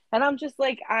situation. And I'm just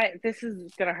like, this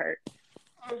is gonna hurt.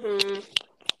 Hmm.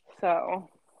 So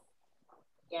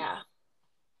Yeah.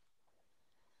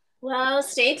 Well,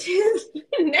 stay tuned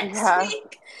next yeah.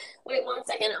 week. Wait 1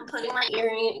 second. I'm putting my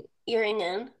earring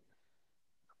in,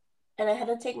 and I had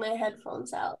to take my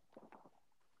headphones out,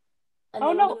 and Oh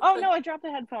then I'm no, gonna oh put. no, I dropped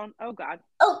the headphone. Oh God.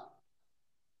 Oh,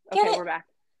 get Okay, it. we're back.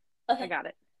 I Okay. got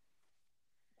it.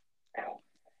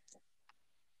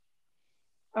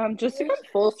 Just to come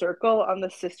full circle on the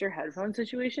sister headphone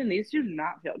situation, these do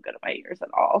not feel good in my ears at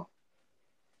all.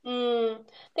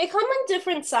 They come in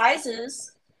different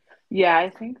sizes. Yeah, I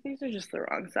think these are just the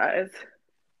wrong size.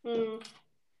 Hmm.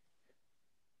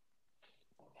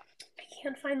 I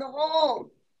can't find the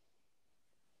hole.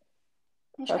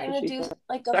 I'm That's trying what to she do said.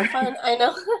 like a Sorry. fun. I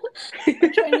know.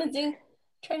 I'm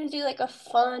trying to do like a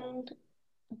fun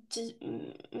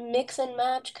mix and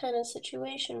match kind of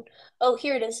situation. Oh,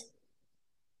 here it is.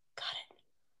 Got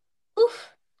it. Oof.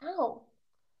 Ow.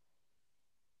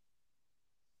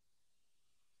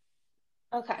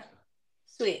 Okay.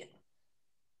 Sweet.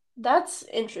 That's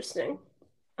interesting.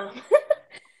 Um,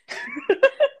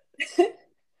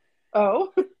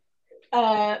 Oh,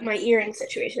 my earring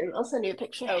situation. I'll send you a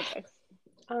picture. okay.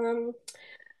 Um,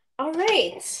 all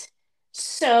right.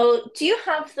 So, do you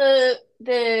have the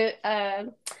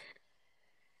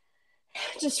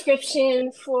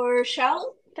description for Shout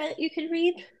that you could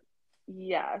read?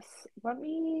 Yes. Let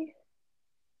me.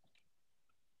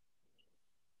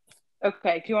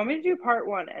 Okay. Do you want me to do part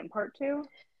one and part two?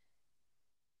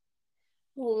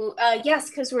 Ooh, yes,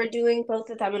 because we're doing both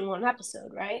of them in one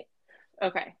episode, right?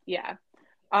 Okay. Yeah.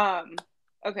 Um.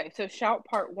 Okay. So shout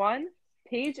part one.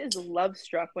 Paige is love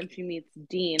struck when she meets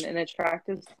Dean, an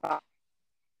attractive spot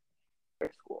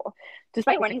at school.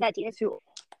 Despite warning that Dean is too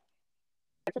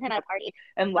with him at a party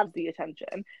and loves the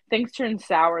attention. Things turn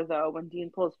sour though when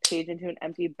Dean pulls Paige into an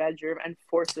empty bedroom and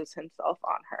forces himself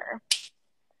on her.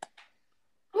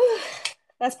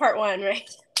 That's part one, right?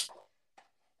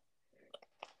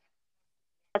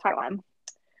 That's part one.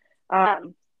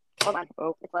 Hold on.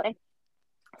 Oh, it's loading.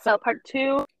 So part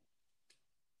two,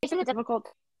 facing the difficult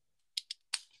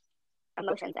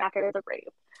emotions after the rape.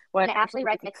 When Ashley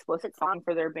writes an explicit song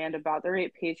for their band about the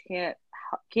rape, Paige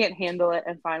can't handle it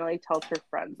and finally tells her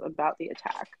friends about the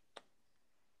attack.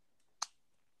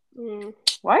 Mm.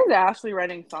 Why is Ashley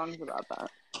writing songs about that?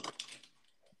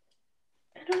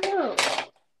 I don't know.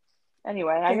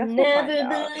 Anyway, I guess You'll we'll never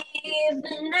find out. believe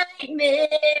the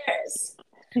nightmares.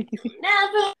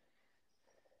 Never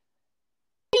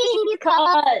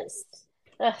because.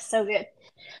 Oh, so good.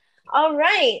 All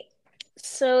right.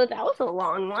 So that was a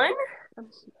long one.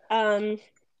 Um,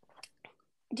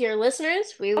 dear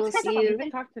listeners, we will see We've you.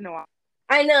 been talking to Noah.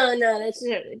 I know, no, that's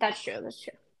true. That's true.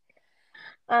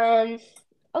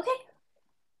 Okay.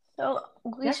 So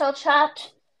we shall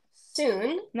chat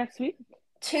soon. Next week.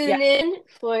 Tune in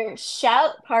for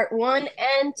Shout Part 1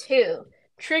 and 2.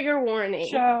 Trigger warning.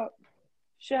 Shout.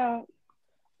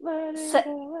 Let it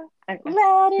all out. Okay.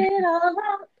 Let it all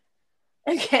out.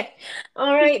 Okay.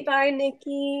 All right. Bye,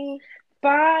 Nikki.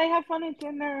 Bye. Have fun at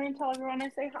dinner and tell everyone I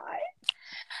say hi.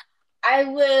 I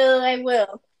will.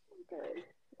 Okay.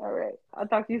 All right. I'll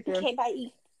talk to you soon. Okay,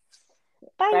 bye.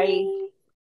 Bye.